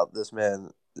stat about this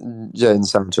man, Jadon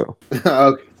Sancho.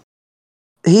 Okay.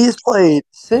 He's played,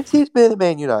 since he's been at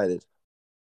Man United,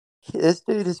 this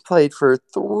dude has played for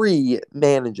 3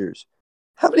 managers.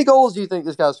 How many goals do you think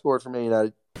this guy scored for Man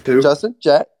United? 2. Justin?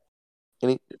 Jack?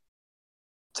 Any?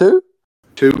 2?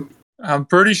 2. I'm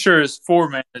pretty sure it's 4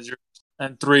 managers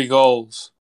and 3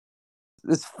 goals.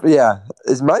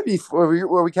 It might be.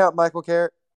 Where we count Michael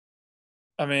Carrick?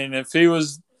 I mean, if he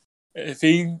was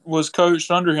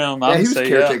coached under him, he was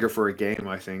caretaker for a game,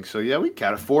 I think. So yeah, we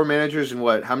counted 4 managers and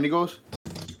what? How many goals?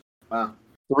 Wow.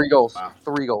 3 goals. Wow.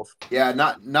 3 goals. Yeah,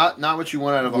 not what you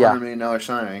want out of a $100 million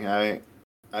signing. I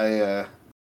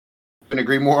couldn't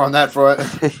agree more on that front.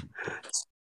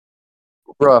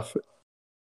 Rough.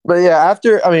 But yeah,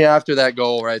 after that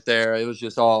goal right there, it was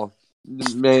just all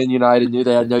Man United knew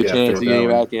they had no chance of getting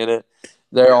back in it.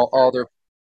 They're all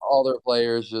their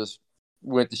players just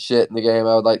went to shit in the game,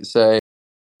 I would like to say.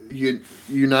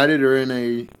 United are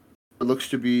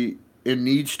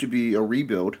needs to be a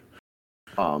rebuild.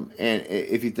 And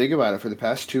if you think about it, for the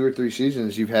past 2 or 3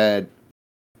 seasons, you've had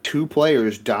 2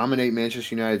 players dominate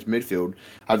Manchester United's midfield.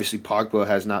 Obviously, Pogba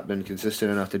has not been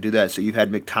consistent enough to do that. So you've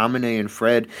had McTominay and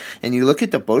Fred, and you look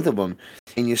at the both of them,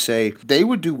 and you say they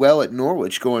would do well at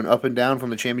Norwich, going up and down from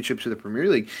the Championship to the Premier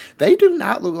League. They do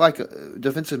not look like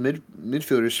defensive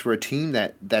midfielders for a team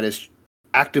that is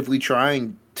actively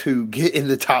trying to get in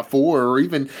the top 4 or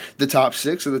even the top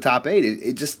 6 or the top 8.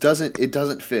 It just doesn't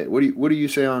fit. What do you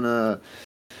say on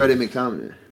Fred and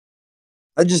McTominay?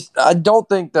 I don't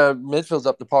think the midfield's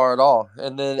up to par at all.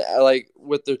 And then,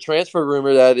 with the transfer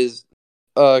rumor that is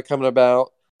coming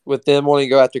about, with them wanting to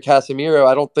go after Casemiro,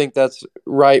 I don't think that's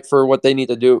right for what they need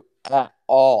to do at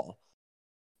all.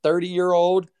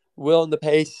 30-year-old willing to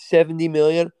pay $70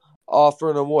 million,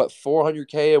 offering them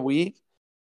 $400K a week,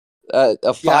 a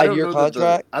 5-year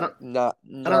contract. I don't know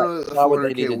if the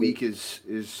 $400K a week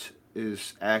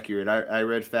is accurate. I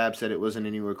read Fab said it wasn't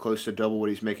anywhere close to double what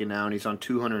he's making now, and he's on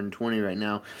 220 right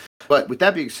now. But with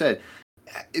that being said,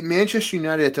 Manchester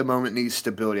United at the moment needs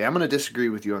stability. I'm going to disagree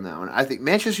with you on that one. I think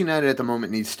Manchester United at the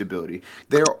moment needs stability.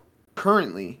 They're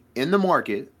currently in the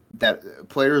market that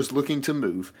players looking to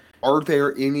move. Are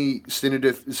there any center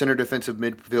defensive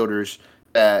midfielders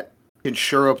that can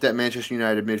shore up that Manchester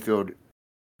United midfield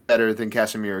better than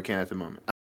Casemiro can at the moment?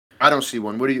 I don't see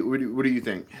one. What do you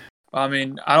think? I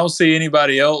mean, I don't see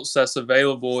anybody else that's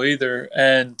available either.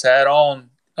 And to add on,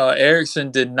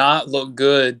 Eriksen did not look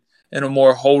good in a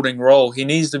more holding role. He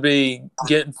needs to be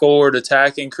getting forward,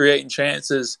 attacking, creating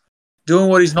chances, doing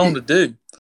what he's known to do.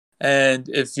 And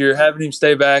if you're having him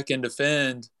stay back and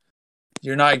defend,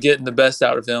 you're not getting the best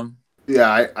out of him.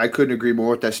 Yeah, I couldn't agree more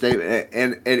with that statement.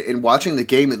 And watching the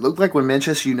game, it looked like when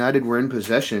Manchester United were in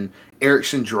possession,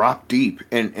 Eriksen dropped deep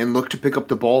and looked to pick up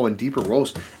the ball in deeper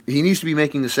roles. He needs to be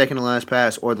making the second to last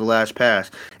pass or the last pass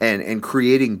and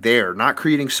creating there, not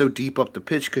creating so deep up the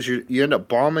pitch, because you end up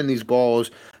bombing these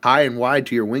balls high and wide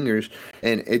to your wingers.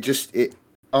 And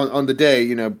on the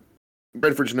day,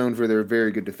 Brentford's known for their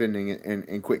very good defending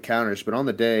and quick counters, but on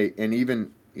the day, and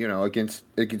even against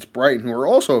Brighton, who are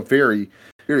also a very,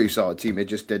 very solid team, it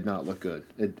just did not look good.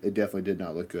 It definitely did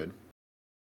not look good.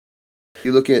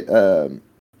 You look at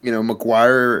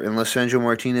Maguire and Lisandro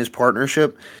Martinez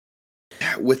partnership.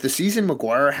 With the season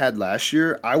Maguire had last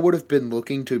year, I would have been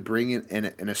looking to bring in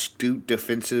an astute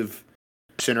defensive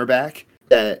center back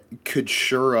that could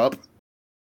shore up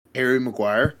Harry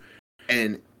Maguire,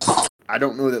 and I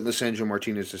don't know that Lisandro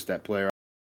Martinez is that player.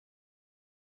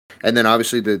 And then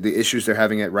obviously the issues they're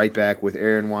having at right back with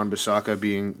Aaron Wan-Bissaka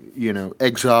being,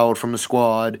 exiled from the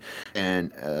squad,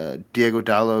 and Diego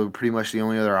Dallo pretty much the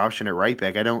only other option at right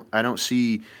back. I don't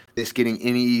see this getting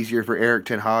any easier for Erik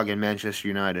ten Hag and Manchester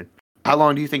United. How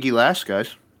long do you think he lasts,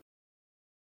 guys?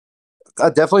 I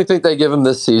definitely think they give him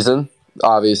this season,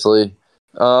 obviously.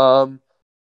 Let's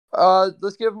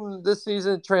give him this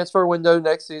season, transfer window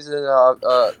next season,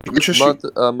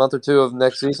 a month or two of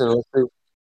next season. Let's see.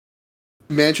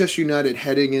 Manchester United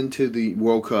heading into the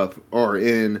World Cup are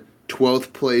in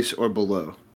 12th place or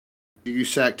below. You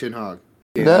sack Ten Hag.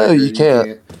 No, you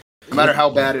can't. No matter how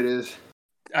bad it is.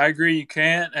 I agree you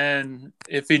can't. And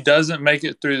if he doesn't make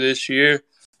it through this year,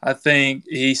 I think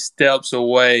he steps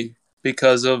away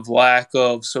because of lack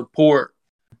of support.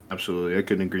 Absolutely. I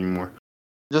couldn't agree more.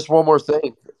 Just one more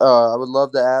thing. I would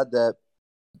love to add that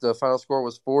The final score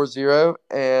was 4-0,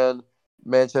 and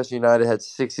Manchester United had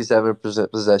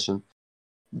 67% possession.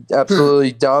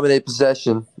 Absolutely dominate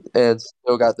possession, and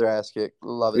still got their ass kicked.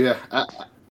 Love it. Yeah.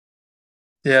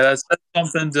 Yeah, that's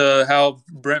something to how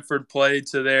Brentford played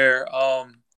to their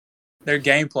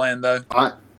game plan, though.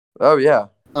 Oh, yeah.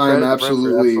 I am Credit to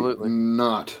Brentford, absolutely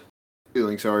not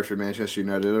feeling sorry for Manchester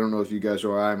United. I don't know if you guys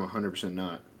are. I'm 100%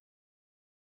 not.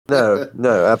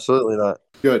 No, absolutely not.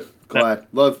 Good. Glad.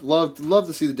 Love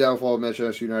to see the downfall of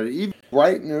Manchester United. Even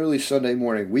bright and early Sunday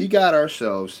morning, we got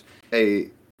ourselves a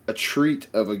treat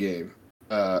of a game.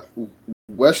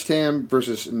 West Ham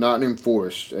versus Nottingham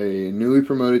Forest, a newly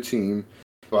promoted team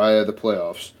via the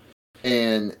playoffs.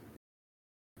 And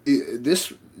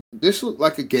this looked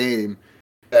like a game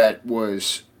that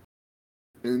was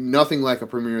nothing like a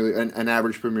Premier League, an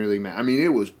average Premier League match. I mean, it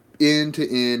was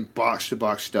end-to-end,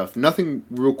 box-to-box stuff. Nothing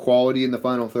real quality in the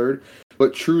final third,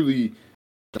 but truly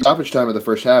stoppage time of the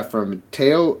first half from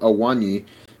Teo Awanyi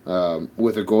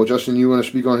with a goal. Justin, you want to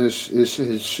speak on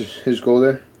his goal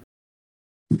there?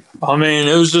 I mean,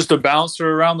 it was just a bouncer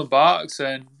around the box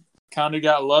and kind of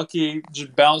got lucky.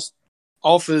 Just bounced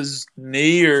off his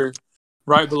knee or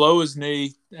right below his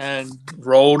knee and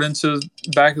rolled into the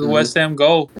back of the West Ham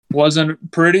goal.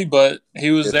 Wasn't pretty, but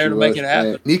he was there to make it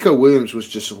happen. Nico Williams was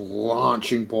just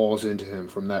launching balls into him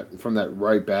from that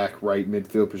right back, right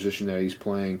midfield position that he's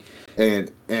playing,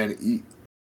 and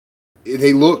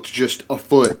they looked just a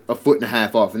foot and a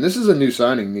half off. And this is a new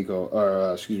signing, Teo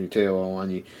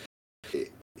Awanyi.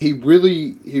 He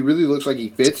really looks like he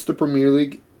fits the Premier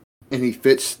League, and he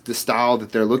fits the style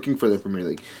that they're looking for the Premier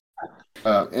League.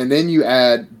 And then you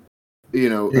add,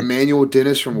 Emmanuel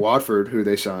Dennis from Watford, who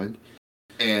they signed,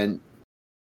 and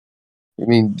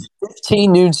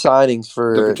 15 new signings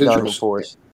for Nottingham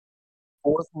Forest.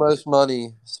 Fourth most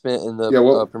money spent in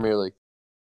the Premier League.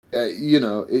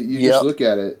 Just look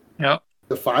at it. Yep.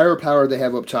 The firepower they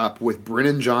have up top with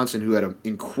Brennan Johnson, who had an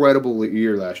incredible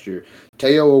year last year,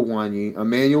 Teo Awanyi,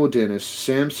 Emmanuel Dennis,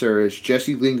 Sam Surridge,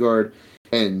 Jesse Lingard,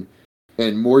 and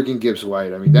Morgan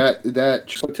Gibbs-White. I mean, that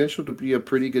potential to be a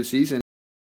pretty good season.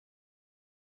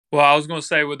 Well, I was going to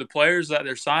say, with the players that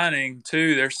they're signing,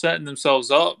 too, they're setting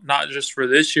themselves up, not just for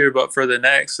this year, but for the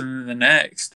next and the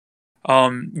next.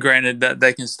 Granted that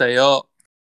they can stay up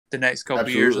the next couple of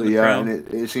years in the Prem.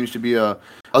 And it seems to be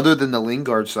other than the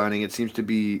Lingard signing, it seems to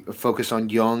be a focus on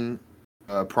young,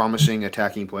 promising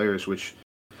attacking players, which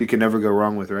you can never go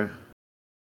wrong with, right?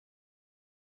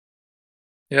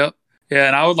 Yep. Yeah,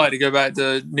 and I would like to go back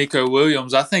to Nico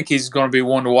Williams. I think he's going to be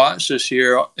one to watch this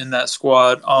year in that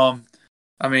squad.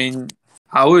 I mean,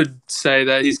 I would say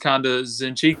that he's kind of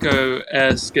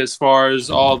Zinchenko-esque as far as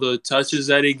all the touches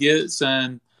that he gets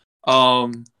and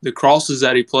the crosses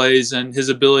that he plays and his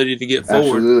ability to get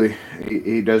forward. Absolutely.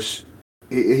 He does.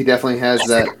 He definitely has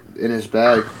that in his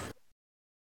bag.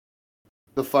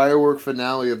 The firework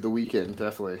finale of the weekend,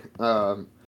 definitely.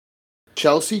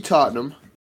 Chelsea-Tottenham,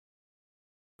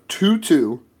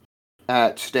 2-2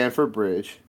 at Stamford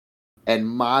Bridge. And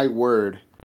my word,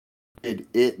 did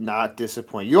it not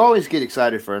disappoint. You always get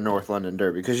excited for a North London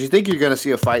derby because you think you're going to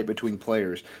see a fight between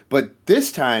players. But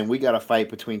this time, we got a fight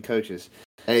between coaches.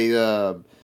 A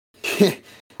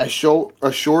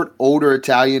short, older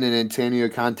Italian in Antonio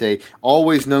Conte,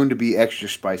 always known to be extra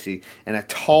spicy, and a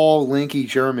tall, lanky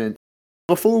German.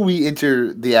 Before we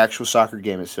enter the actual soccer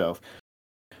game itself,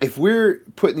 if we're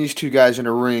putting these two guys in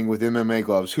a ring with MMA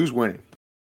gloves, who's winning?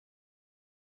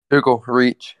 Tuchel,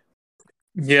 reach.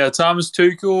 Yeah, Thomas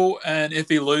Tuchel, and if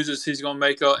he loses, he's going to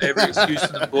make up every excuse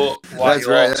in the book. That's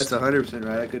right. That's 100%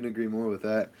 right. I couldn't agree more with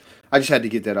that. I just had to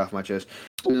get that off my chest.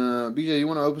 BJ, you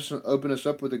want to open us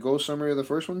up with a goal summary of the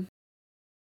first one?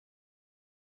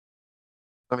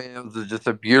 I mean, it was just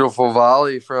a beautiful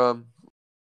volley from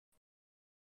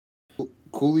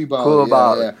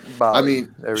Koulibaly. Yeah. I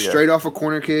mean, straight off a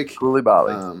corner kick.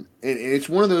 Koulibaly. And it's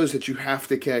one of those that you have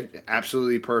to catch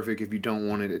absolutely perfect if you don't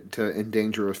want it to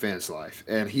endanger a fan's life.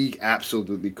 And he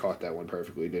absolutely caught that one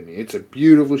perfectly, didn't he? It's a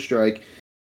beautiful strike.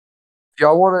 If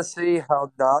y'all want to see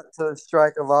how not to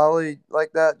strike a volley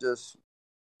like that, just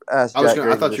ask Jack.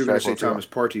 I thought you were going to say Thomas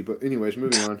Partey, but anyways,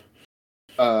 moving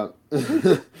on.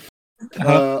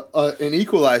 An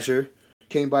equalizer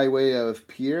came by way of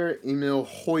Pierre-Emile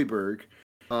Højbjerg.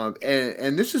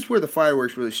 And this is where the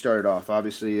fireworks really started off.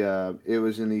 Obviously, it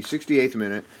was in the 68th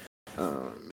minute.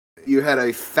 You had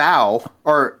a foul,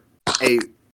 or a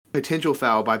potential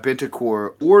foul by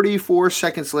Bentancur 44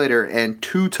 seconds later, and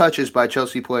two touches by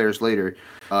Chelsea players later.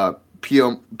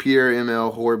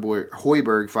 Pierre-Emile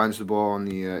Højbjerg finds the ball on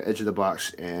the edge of the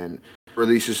box and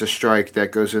releases a strike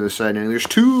that goes to the side. And there's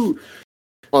two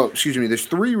Oh, excuse me. There's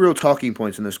 3 real talking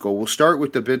points in this goal. We'll start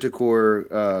with the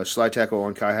Bentancur slide tackle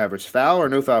on Kai Havertz. Foul or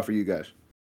no foul for you guys?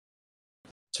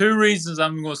 2 reasons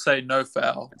I'm going to say no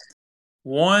foul.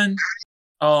 One,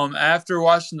 after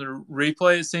watching the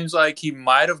replay, it seems like he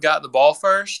might have got the ball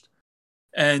first.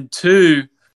 And 2,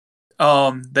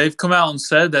 they've come out and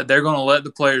said that they're going to let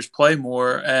the players play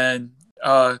more. And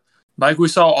like we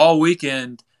saw all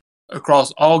weekend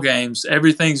across all games,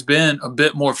 everything's been a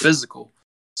bit more physical.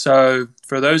 So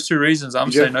for those 2 reasons,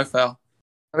 I'm saying no foul.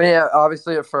 I mean, yeah,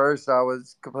 obviously at first I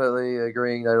was completely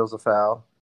agreeing that it was a foul.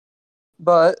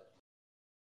 But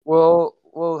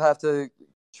we'll have to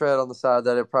tread on the side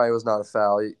that it probably was not a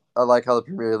foul. I like how the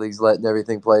Premier League's letting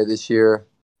everything play this year.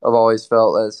 I've always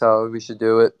felt that's how we should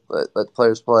do it. Let the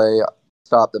players play,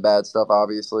 stop the bad stuff,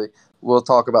 obviously. We'll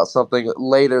talk about something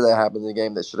later that happened in the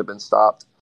game that should have been stopped.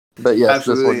 But yes,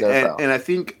 absolutely. This one, no foul. And I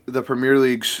think the Premier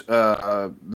League's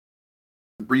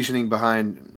reasoning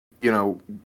behind,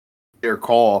 their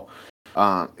call,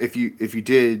 if you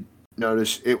did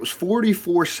notice, it was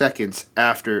 44 seconds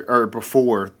after or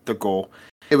before the goal.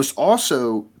 It was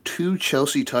also 2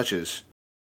 Chelsea touches,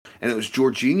 and it was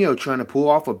Jorginho trying to pull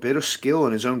off a bit of skill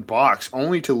in his own box,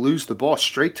 only to lose the ball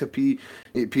straight to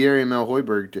Pierre-Emile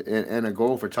Højbjerg and a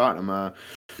goal for Tottenham.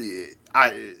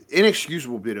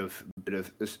 Inexcusable bit of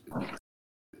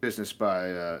business by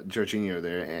Jorginho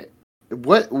there.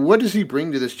 What does he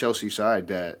bring to this Chelsea side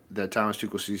that Thomas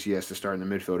Tuchel sees he has to start in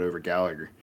the midfield over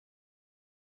Gallagher?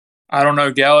 I don't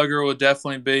know. Gallagher will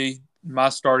definitely be my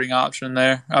starting option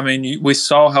there. I mean, we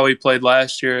saw how he played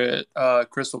last year at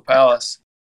Crystal Palace.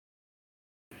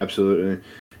 Absolutely,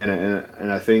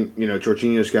 and I think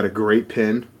Jorginho's got a great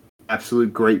pin,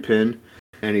 absolute great pin,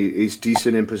 and he's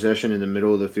decent in possession in the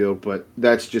middle of the field. But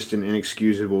that's just an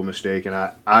inexcusable mistake,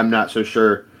 and I'm not so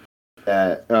sure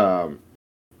that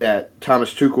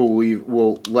Thomas Tuchel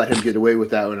will let him get away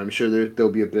with that one. I'm sure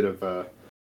there'll be a bit of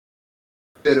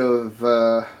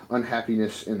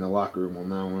unhappiness in the locker room on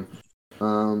that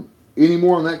one. Any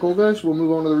more on that goal, guys? We'll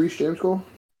move on to the Reece James goal.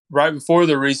 Right before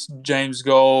the Reece James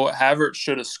goal, Havertz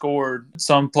should have scored.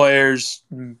 Some players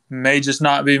may just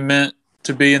not be meant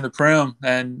to be in the Prem.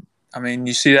 And, I mean,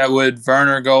 you see that with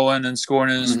Werner going and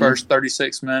scoring in his first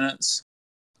 36 minutes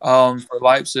for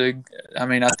Leipzig. I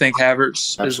mean, I think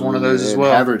Havertz is one of those as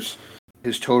well. Havertz,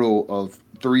 his total of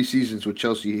 3 seasons with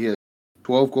Chelsea, he has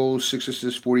 12 goals, 6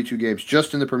 assists, 42 games,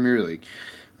 just in the Premier League.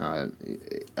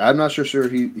 I'm not sure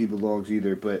he belongs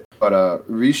either, but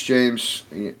Reece James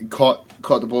caught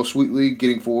the ball sweetly,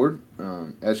 getting forward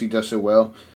as he does so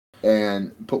well,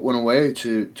 and put one away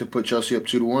to put Chelsea up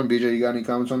 2-1. BJ, you got any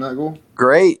comments on that goal?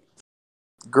 Great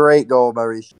goal by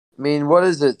Reece. I mean, what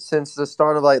is it? Since the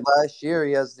start of last year,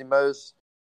 he has the most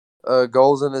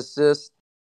goals and assists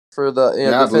for the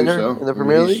defender in the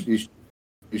Premier League.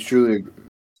 He's truly.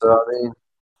 So I mean,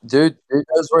 dude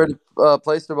knows where to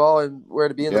place the ball and where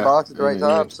to be in the box at the right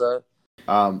time. So,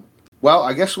 well,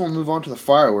 I guess we'll move on to the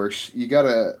fireworks. You got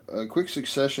a quick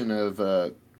succession of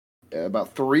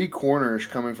about 3 corners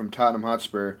coming from Tottenham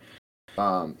Hotspur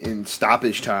in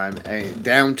stoppage time, and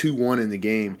down 2-1 in the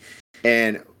game,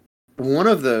 and one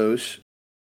of those,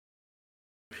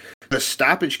 the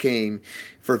stoppage came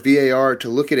for VAR to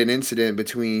look at an incident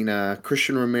between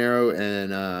Christian Romero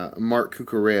and Marc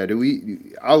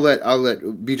Cucurella. I'll let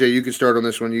BJ. You can start on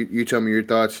this one. You tell me your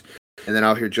thoughts, and then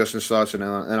I'll hear Justin's thoughts, and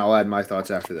I'll add my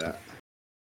thoughts after that.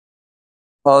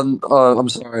 I'm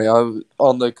sorry.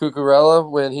 On the Cucurella,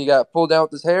 when he got pulled down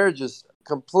with his hair, just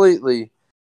completely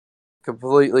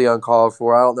uncalled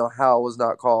for. I don't know how it was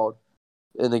not called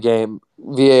in the game.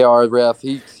 VAR ref,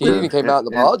 he even came out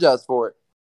and apologized for it.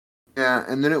 Yeah,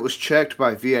 and then it was checked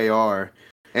by VAR,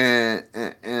 and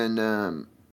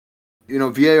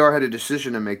VAR had a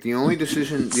decision to make. The only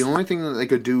thing that they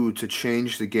could do to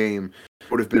change the game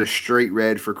would have been a straight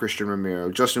red for Christian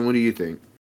Romero. Justin, what do you think?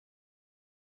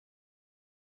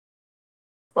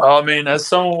 Well, I mean, as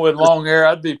someone with long hair,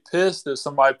 I'd be pissed if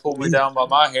somebody pulled me down by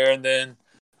my hair and then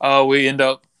we end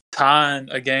up tying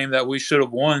a game that we should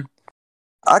have won.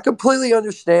 I completely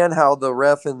understand how the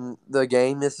ref in the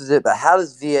game misses it, but how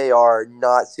does VAR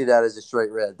not see that as a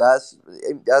straight red? That's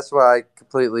what I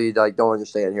completely don't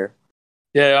understand here.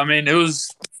 Yeah, I mean, it was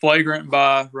flagrant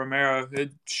by Romero.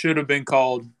 It should have been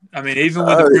called. I mean, even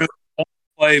with the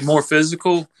play more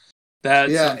physical,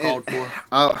 that's uncalled for.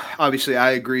 Obviously,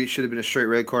 I agree. It should have been a straight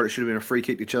red card. It should have been a free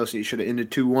kick to Chelsea. It should have ended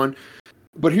 2-1.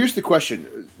 But here's the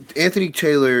question. Anthony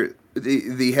Taylor,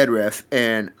 the head ref,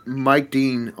 and Mike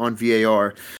Dean on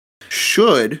VAR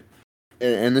should,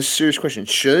 and this is a serious question,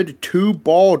 should 2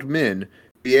 bald men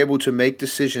be able to make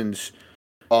decisions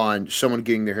on someone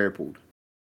getting their hair pulled?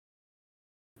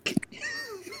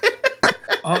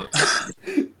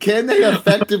 Can they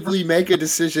effectively make a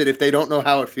decision if they don't know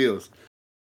how it feels?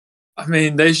 I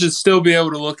mean, they should still be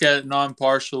able to look at it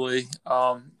non-partially.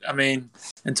 I mean,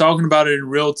 and talking about it in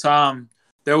real time,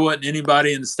 there wasn't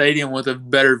anybody in the stadium with a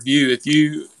better view. If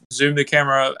you zoom the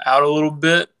camera out a little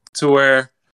bit to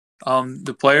where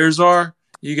the players are,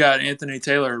 you got Anthony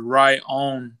Taylor right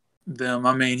on them.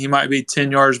 I mean, he might be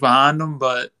 10 yards behind them,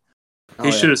 but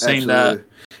he should have seen that.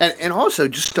 And also,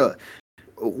 just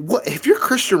what if you're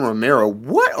Christian Romero?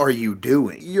 What are you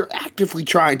doing? You're actively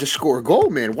trying to score a goal,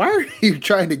 man. Why are you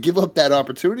trying to give up that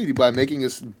opportunity by making a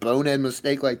bonehead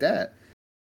mistake like that?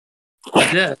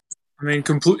 Yeah, I mean,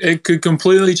 it could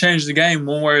completely change the game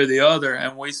one way or the other,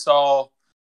 and we saw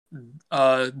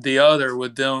the other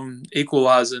with them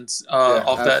equalizing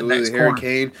off that next Harry corner.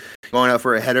 Kane going out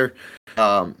for a header,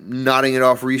 nodding it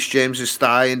off Reece James's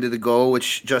thigh into the goal,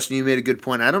 which, Justin, you made a good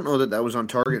point. I don't know that was on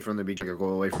target from the beginning, a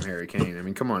goal away from Harry Kane. I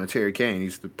mean, come on, it's Harry Kane.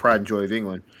 He's the pride and joy of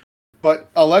England. But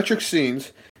electric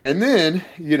scenes, and then,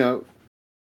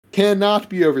 cannot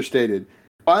be overstated.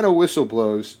 Final whistle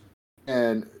blows,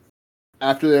 and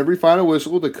after every final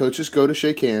whistle, the coaches go to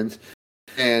shake hands,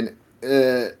 and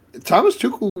Thomas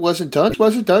Tuchel wasn't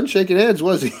done shaking hands,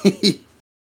 was he?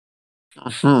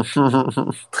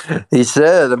 He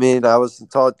said, I was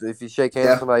taught if you shake hands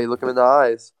with somebody, you look him in the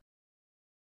eyes.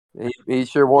 He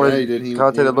sure wanted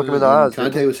Conte to look him in the eyes.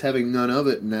 Conte was having none of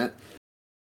it in that.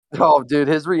 Oh, dude,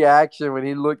 his reaction when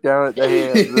he looked down at the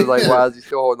hands was like, why is he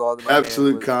still holding on to my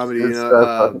Absolute hand?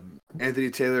 comedy. Anthony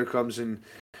Taylor comes in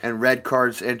and red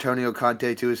cards Antonio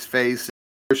Conte to his face.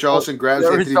 Richarlison grabs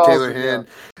Anthony Taylor's hand,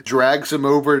 drags him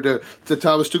over to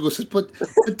Thomas Tuchel, says, but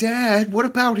Dad, what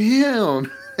about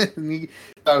him? And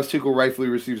Thomas Tuchel rightfully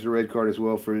receives a red card as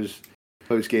well for his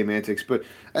post-game antics. But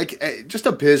just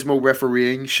abysmal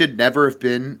refereeing should never have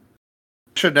been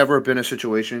a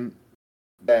situation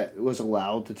that was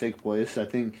allowed to take place. I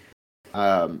think,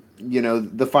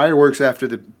 the fireworks after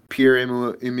the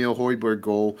Pierre-Emile Højbjerg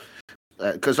goal,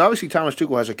 because obviously Thomas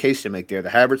Tuchel has a case to make there. The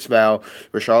Havertz foul,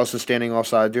 Richarlison standing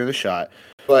offside during the shot.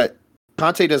 But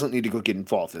Conte doesn't need to go get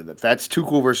involved in it. That's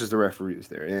Tuchel versus the referees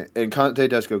there. And Conte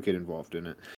does go get involved in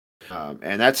it.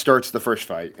 And that starts the first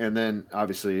fight. And then,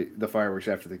 obviously, the fireworks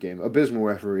after the game. Abysmal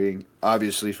refereeing,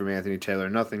 obviously, from Anthony Taylor.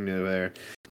 Nothing new there.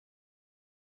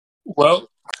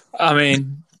 Well, I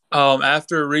mean,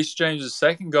 after Reece James'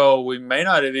 second goal, we may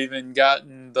not have even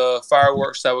gotten the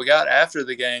fireworks that we got after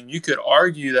the game. You could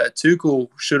argue that Tuchel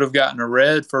should have gotten a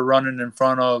red for running in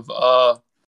front of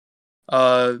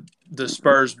the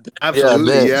Spurs.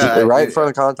 Absolutely, right in front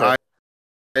of Conte.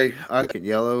 I get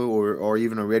yellow or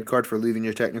even a red card for leaving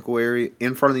your technical area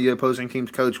in front of the opposing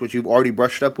team's coach, which you've already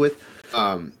brushed up with.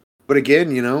 But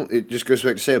again, it just goes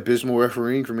back to say abysmal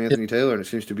refereeing from Anthony Taylor, and it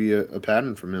seems to be a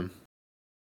pattern from him.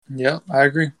 Yeah, I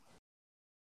agree.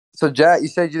 So, Jack, you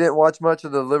said you didn't watch much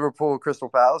of the Liverpool-Crystal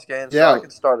Palace game, so I can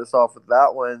start us off with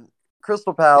that one.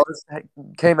 Crystal Palace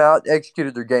came out,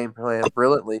 executed their game plan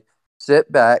brilliantly,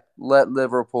 sit back, let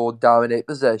Liverpool dominate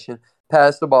possession,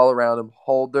 pass the ball around them,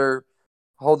 hold their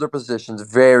positions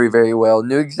very, very well,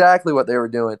 knew exactly what they were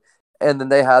doing, and then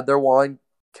they had their one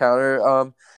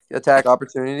counter attack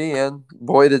opportunity, and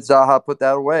boy, did Zaha put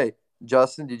that away.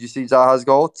 Justin, did you see Zaha's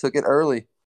goal? Took it early.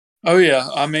 Oh, yeah.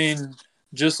 I mean,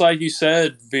 just like you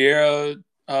said, Vieira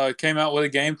came out with a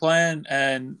game plan,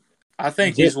 and I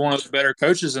think he's one of the better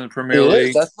coaches in the Premier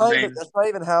League. That's not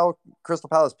even how Crystal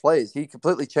Palace plays. He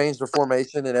completely changed their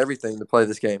formation and everything to play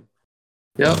this game.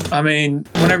 Yep. I mean,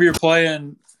 whenever you're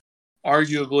playing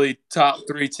arguably top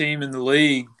 3 team in the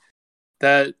league,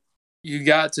 that you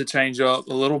got to change up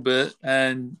a little bit,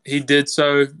 and he did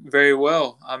so very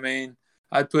well. I mean,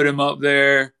 I'd put him up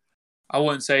there. I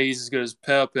wouldn't say he's as good as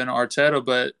Pep and Arteta,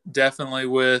 but definitely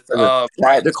with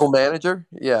tactical manager.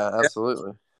 Yeah,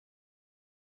 absolutely.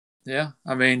 Yeah,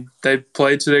 I mean, they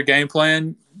played to their game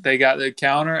plan. They got the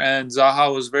counter, and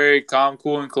Zaha was very calm,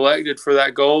 cool, and collected for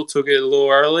that goal. Took it a little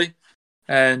early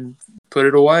and put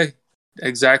it away.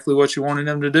 Exactly what you wanted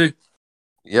him to do.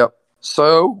 Yep.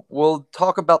 So we'll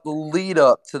talk about the lead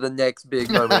up to the next big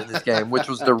moment in this game, which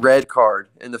was the red card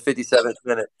in the 57th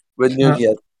minute with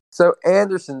Nunez. So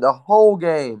Anderson, the whole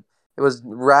game, it was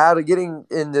getting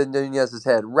into Nunez's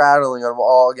head, rattling him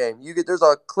all game. There's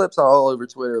clips all over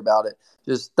Twitter about it.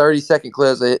 Just 30-second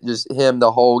clips of just him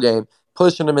the whole game,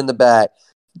 pushing him in the back,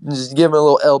 just giving him a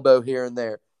little elbow here and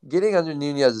there, getting under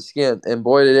Nunez's skin. And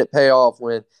boy, did it pay off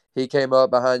when he came up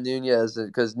behind Nunez,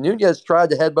 because Nunez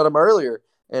tried to headbutt him earlier,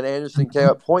 and Anderson came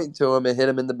up pointing to him and hit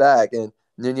him in the back, and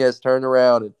Nunez turned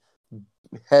around and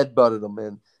headbutted him,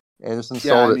 and Anderson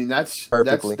sold it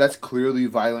perfectly. That's clearly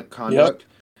violent conduct.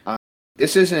 Yep.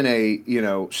 This isn't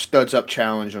a, studs up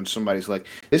challenge on somebody's leg.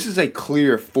 This is a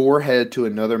clear forehead to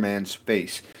another man's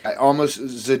face. Almost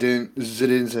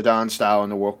Zidane style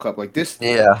in the World Cup. Like this.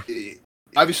 Yeah.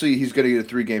 Obviously, he's going to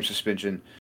get a 3-game suspension,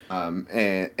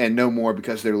 and no more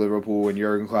because they're Liverpool, and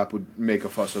Jurgen Klopp would make a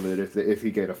fuss of it if he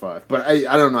get a 5. But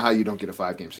I don't know how you don't get a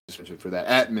 5-game suspension for that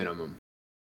at minimum.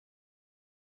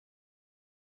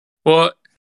 Well,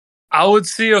 I would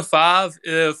see a 5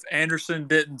 if Anderson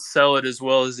didn't sell it as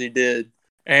well as he did,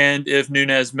 and if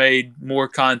Nunez made more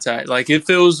contact. Like if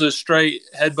it was a straight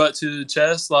headbutt to the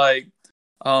chest, like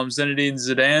Zinedine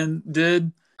Zidane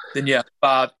did, then yeah,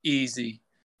 5 easy.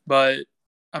 But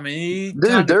I mean, he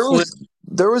dude,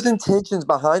 there was intentions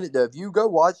behind it though. If you go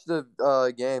watch the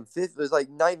game, it was like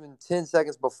not even 10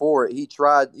 seconds before it, he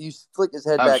flicked his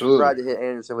head back and tried to hit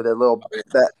Anderson with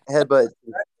that headbutt.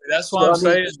 That's what I'm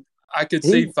saying. I could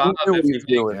see 5 if he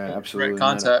doing. Yeah, absolutely.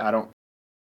 Contact. I don't.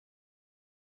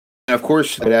 And of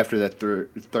course, right after that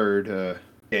third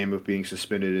game of being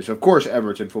suspended is, of course,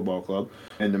 Everton Football Club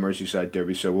and the Merseyside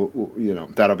Derby. So we'll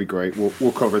that'll be great.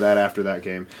 We'll cover that after that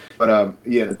game. But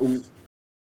yeah.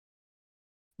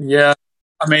 Yeah.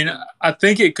 I mean, I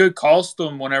think it could cost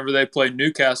them whenever they play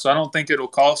Newcastle. I don't think it'll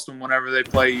cost them whenever they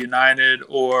play United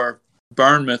or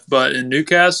Bournemouth. But in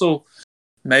Newcastle,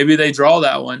 maybe they draw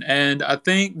that one. And I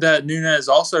think that Nunez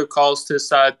also cost his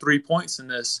side 3 points in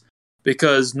this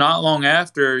because not long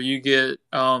after you get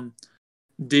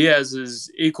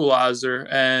Diaz's equalizer.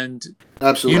 And,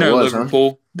 Absolutely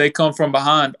Liverpool, they come from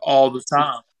behind all the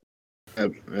time.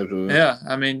 Absolutely. Yeah,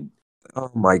 I mean. Oh,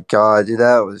 my God, dude,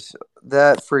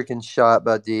 that freaking shot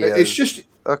by Diaz. It's just.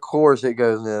 Of course it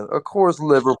goes in. Of course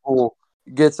Liverpool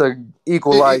gets a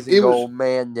equalizing goal,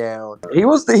 man down. He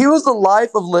was the life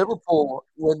of Liverpool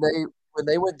when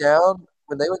they went down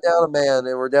a man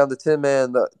and were down to 10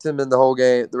 men the whole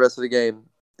game, the rest of the game.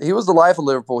 He was the life of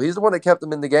Liverpool. He's the one that kept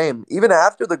them in the game even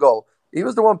after the goal. He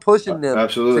was the one pushing them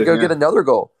to go get another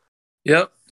goal.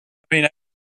 Yep. I mean,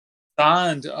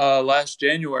 signed last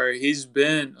January. He's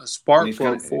been a spark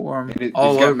plug for him. He's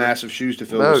got massive shoes to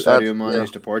fill with Sadio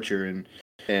Mane's departure,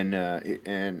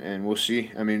 and we'll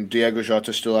see. I mean, Diogo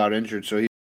Jota's still out injured, so he.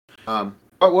 But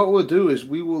what we'll do is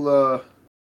we'll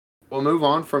move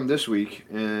on from this week,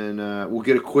 and we'll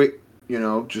get a quick,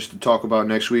 just to talk about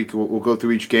next week. We'll go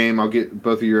through each game. I'll get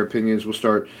both of your opinions. We'll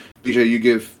start. BJ, you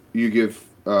give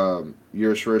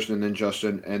yours first, and then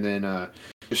Justin, and then a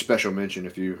special mention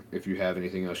if you have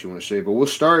anything else you want to say. But we'll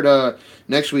start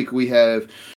next week. We have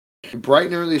bright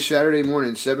and early Saturday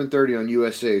morning, 7:30 on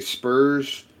USA.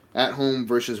 Spurs at home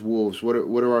versus Wolves. What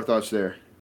are our thoughts there?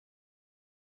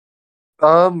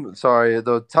 Sorry,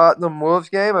 the Tottenham Wolves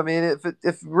game. I mean, if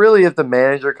the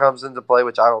manager comes into play,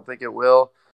 which I don't think it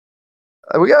will,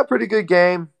 we got a pretty good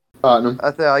game. Tottenham.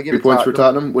 I think I give 3 points for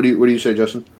Tottenham. What do you say,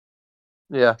 Justin?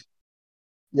 Yeah,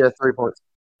 3 points.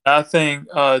 I think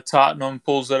Tottenham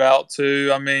pulls it out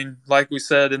too. I mean, like we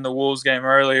said in the Wolves game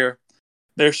earlier,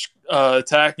 their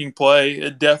attacking play,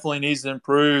 it definitely needs to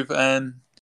improve. And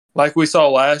like we saw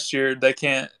last year,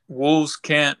 Wolves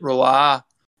can't rely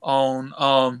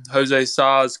on Jose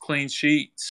Sa's clean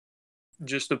sheets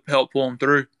just to help pull them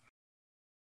through.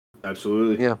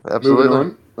 Absolutely. Yeah, absolutely.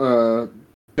 Moving on,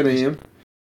 10 a.m.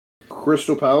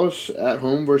 Crystal Palace at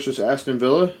home versus Aston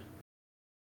Villa.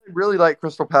 I really like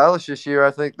Crystal Palace this year. I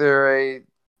think they're a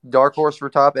dark horse for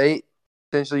top 8,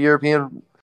 potentially European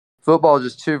football.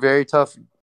 Just 2 very tough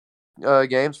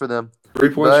games for them. 3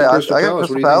 points for Crystal Palace. I got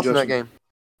Crystal Palace in that game.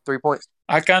 3 points.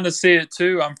 I kind of see it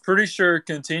too. I'm pretty sure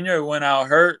Coutinho went out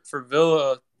hurt for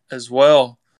Villa as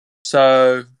well.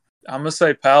 So I'm gonna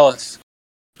say Palace.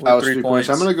 Palace 3 points.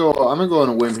 I'm gonna go on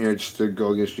a whim here just to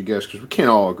go against your guess because we can't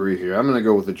all agree here. I'm gonna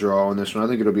go with a draw on this one. I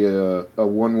think it'll be a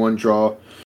 1-1 draw.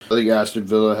 I think Aston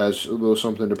Villa has a little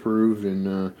something to prove,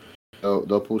 and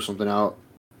they'll pull something out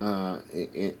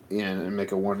and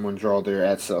make a 1-1 draw there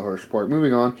at Selhurst Park.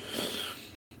 Moving on.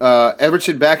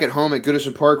 Everton back at home at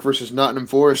Goodison Park versus Nottingham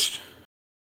Forest.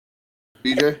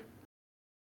 BJ?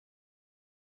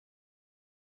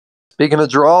 Speaking of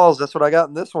draws, that's what I got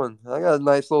in this one. I got a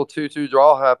nice little 2-2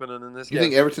 draw happening in this game. You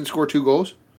think Everton scored 2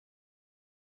 goals?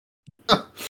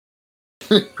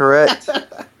 Correct.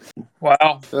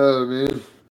 Wow. Oh, man.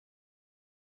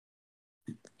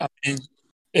 I mean,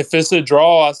 if it's a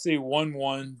draw, I see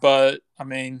 1-1. But, I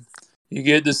mean, you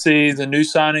get to see the new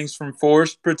signings from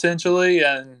Forest potentially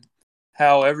and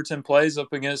how Everton plays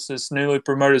up against this newly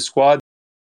promoted squad.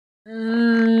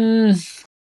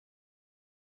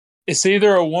 It's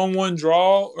either a 1-1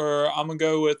 draw or I'm gonna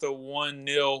go with a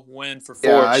 1-0 win for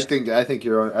Forest. Yeah, I think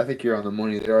you're on the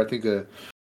money there. I think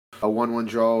a 1-1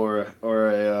 draw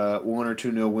or a 1 or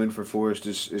 2-0 win for Forest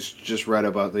is just right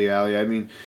about the alley. I mean,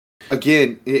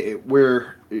 again,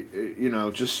 we're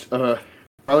just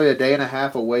probably a day and a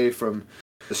half away from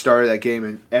the start of that game,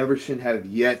 and Everton have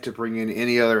yet to bring in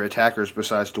any other attackers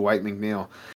besides Dwight McNeil.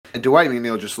 And Dwight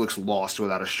McNeil just looks lost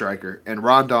without a striker, and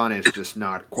Rondon is just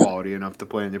not quality enough to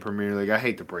play in the Premier League. I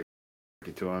hate to break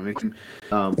it to him,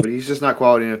 but he's just not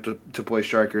quality enough to play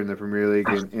striker in the Premier League.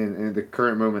 And in the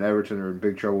current moment, Everton are in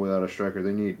big trouble without a striker.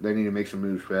 They need to make some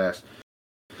moves fast.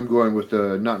 I'm going with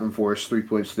Nottingham Forest, 3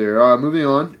 points there. Moving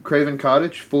on, Craven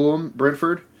Cottage, Fulham,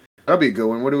 Brentford. That'll be a good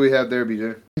one. What do we have there,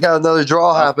 BJ? Got another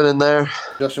draw happening there.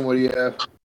 Justin, what do you have?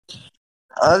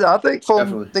 I think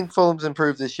Fulham's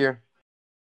improved this year.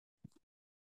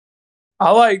 I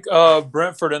like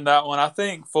Brentford in that one. I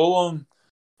think Fulham,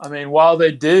 I mean, while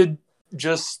they did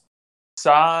just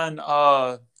sign,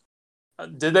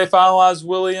 did they finalize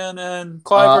Willian and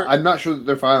Clivert? I'm not sure that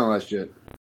they're finalized yet.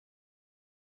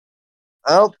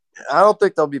 I don't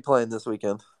think they'll be playing this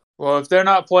weekend. Well, if they're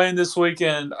not playing this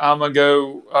weekend, I'm going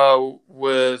to go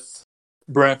with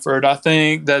Brentford. I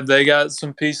think that they got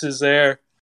some pieces there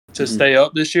to stay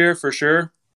up this year for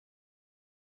sure.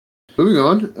 Moving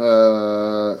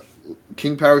on,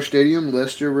 King Power Stadium,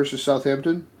 Leicester versus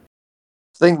Southampton.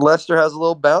 I think Leicester has a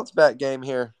little bounce back game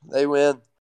here. They win.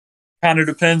 Kind of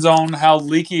depends on how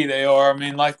leaky they are. I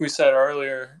mean, like we said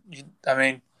earlier,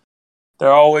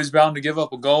 they're always bound to give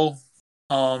up a goal.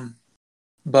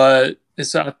 But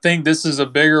I think this is a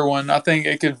bigger one. I think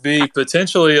it could be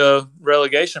potentially a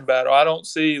relegation battle. I don't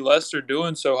see Leicester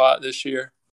doing so hot this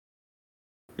year.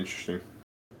 Interesting.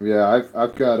 Yeah,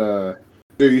 I've got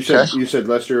You said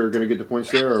Leicester are going to get the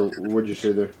points there, or what did you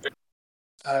say there?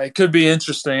 It could be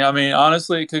interesting. I mean,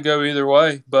 honestly, it could go either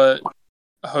way. But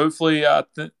hopefully,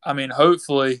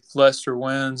 hopefully Leicester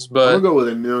wins. But I'm gonna go with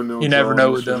a 0-0. You never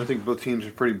know with them. I think both teams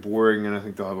are pretty boring, and I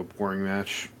think they'll have a boring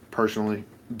match. Personally,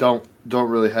 don't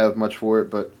really have much for it,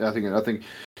 but I think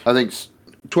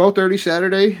 12:30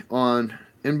 Saturday on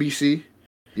NBC.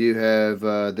 You have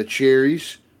the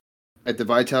Cherries at the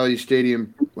Vitality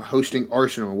Stadium hosting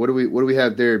Arsenal. What do we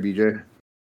have there, BJ?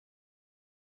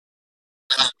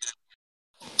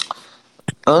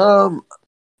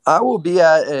 I will be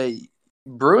at a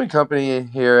brewing company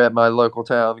here at my local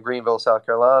town, Greenville, South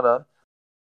Carolina,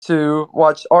 to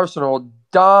watch Arsenal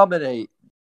dominate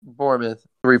Bournemouth.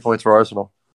 3 points for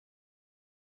Arsenal.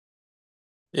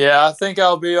 Yeah, I think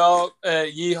I'll be out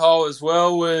at Yeehaw as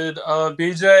well with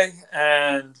BJ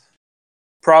and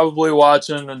probably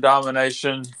watching the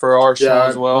domination for Arsenal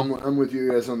as well. I'm with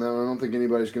you guys on that one. I don't think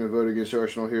anybody's going to vote against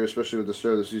Arsenal here, especially with the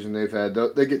start of the season they've had.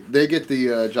 They get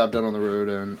the job done on the road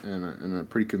and a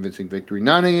pretty convincing victory.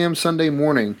 9 a.m. Sunday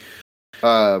morning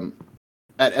at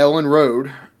Ellen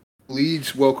Road.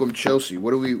 Leeds welcome Chelsea. What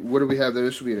do we have there?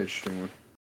 This will be an interesting one.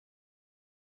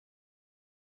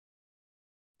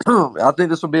 I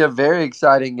think this will be a very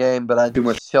exciting game, but I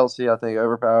do Chelsea. I think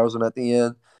overpowers them at the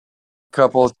end.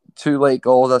 Two late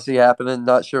goals I see happening.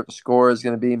 Not sure if the score is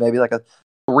going to be maybe like a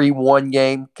 3-1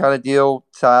 game kind of deal,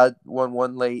 tied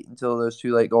 1-1 late until those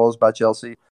two late goals by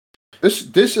Chelsea. This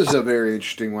is a very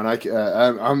interesting one.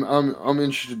 I'm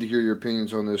interested to hear your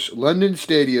opinions on this. London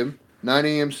Stadium, 9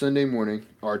 a.m. Sunday morning,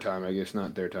 our time, I guess,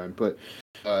 not their time. But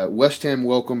West Ham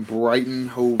welcome Brighton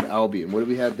Hove Albion. What do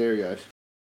we have there, guys?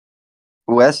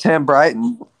 West Ham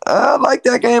Brighton. I like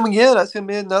that game again. That's going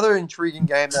to be another intriguing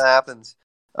game that happens.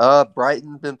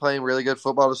 Brighton been playing really good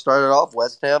football to start it off.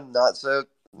 West Ham not so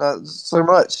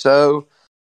much. So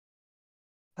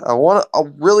I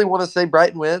really want to say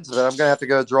Brighton wins, but I'm gonna have to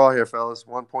go draw here, fellas.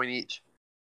 1 point each.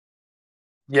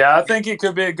 Yeah, I think it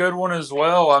could be a good one as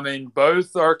well. I mean,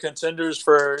 both are contenders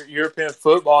for European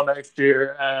football next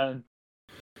year. And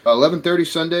 11:30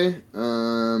 Sunday,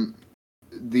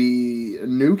 the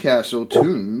Newcastle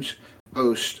Toons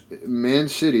host Man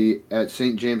City at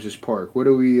St. James's Park. What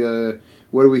are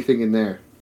we thinking there?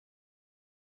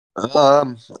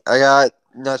 I got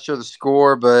not sure the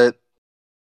score, but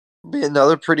be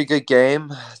another pretty good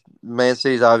game. Man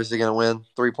City's obviously going to win.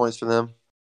 3 points for them.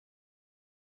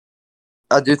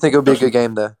 I do think it'll be a good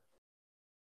game, though.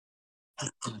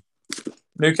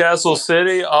 Newcastle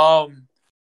City,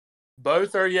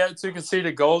 both are yet to concede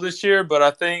a goal this year, but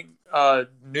I think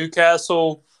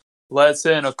Newcastle lets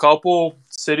in a couple.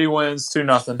 City wins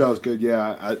 2-0. That was good.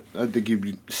 Yeah, I think you'd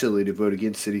be silly to vote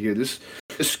against City here. This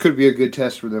could be a good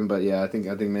test for them, but yeah, I think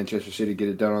Manchester City get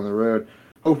it done on the road.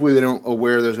 Hopefully they don't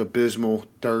wear those abysmal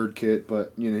third kit,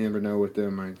 but you never know with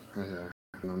them. I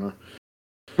don't know.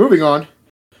 Moving on,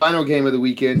 final game of the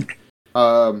weekend,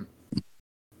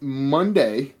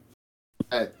 Monday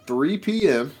at 3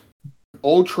 p.m.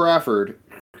 Old Trafford.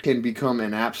 can become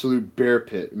an absolute bear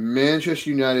pit. Manchester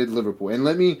United, Liverpool.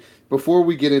 And before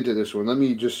we get into this one, let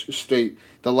me just state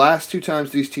the last 2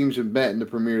 times these teams have met in the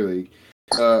Premier League,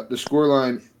 the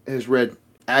scoreline has read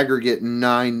aggregate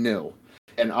 9-0.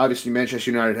 And obviously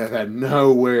Manchester United have had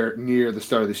nowhere near the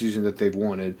start of the season that they've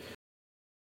wanted.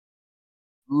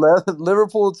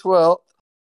 Liverpool 12th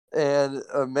and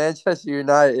Manchester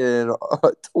United in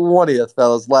 20th,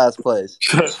 fellas, last place.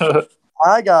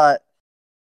 I got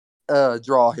a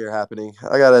draw here happening.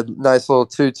 I got a nice little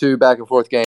 2-2 back and forth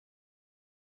game.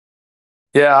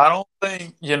 Yeah, I don't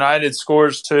think United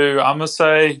scores 2. I'm gonna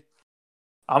say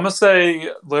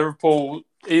Liverpool,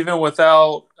 even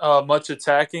without much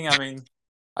attacking. I mean,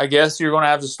 I guess you're gonna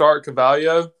have to start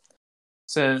Cavallo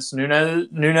since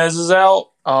Nunez is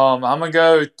out. I'm gonna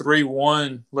go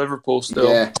 3-1 Liverpool still.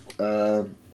 Yeah,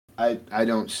 I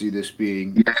don't see this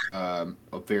being a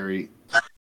very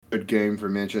good game for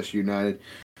Manchester United.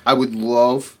 I would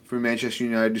love for Manchester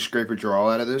United to scrape a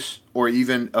draw out of this, or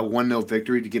even a 1-0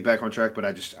 victory to get back on track. But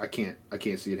I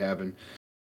can't see it happen.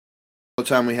 The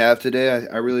time we have today,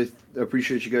 I really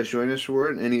appreciate you guys joining us for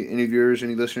it. Any viewers,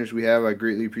 any listeners we have, I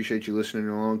greatly appreciate you listening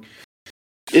along.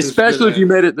 Especially if you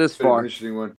made it this far.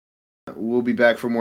 Interesting one. We'll be back for more.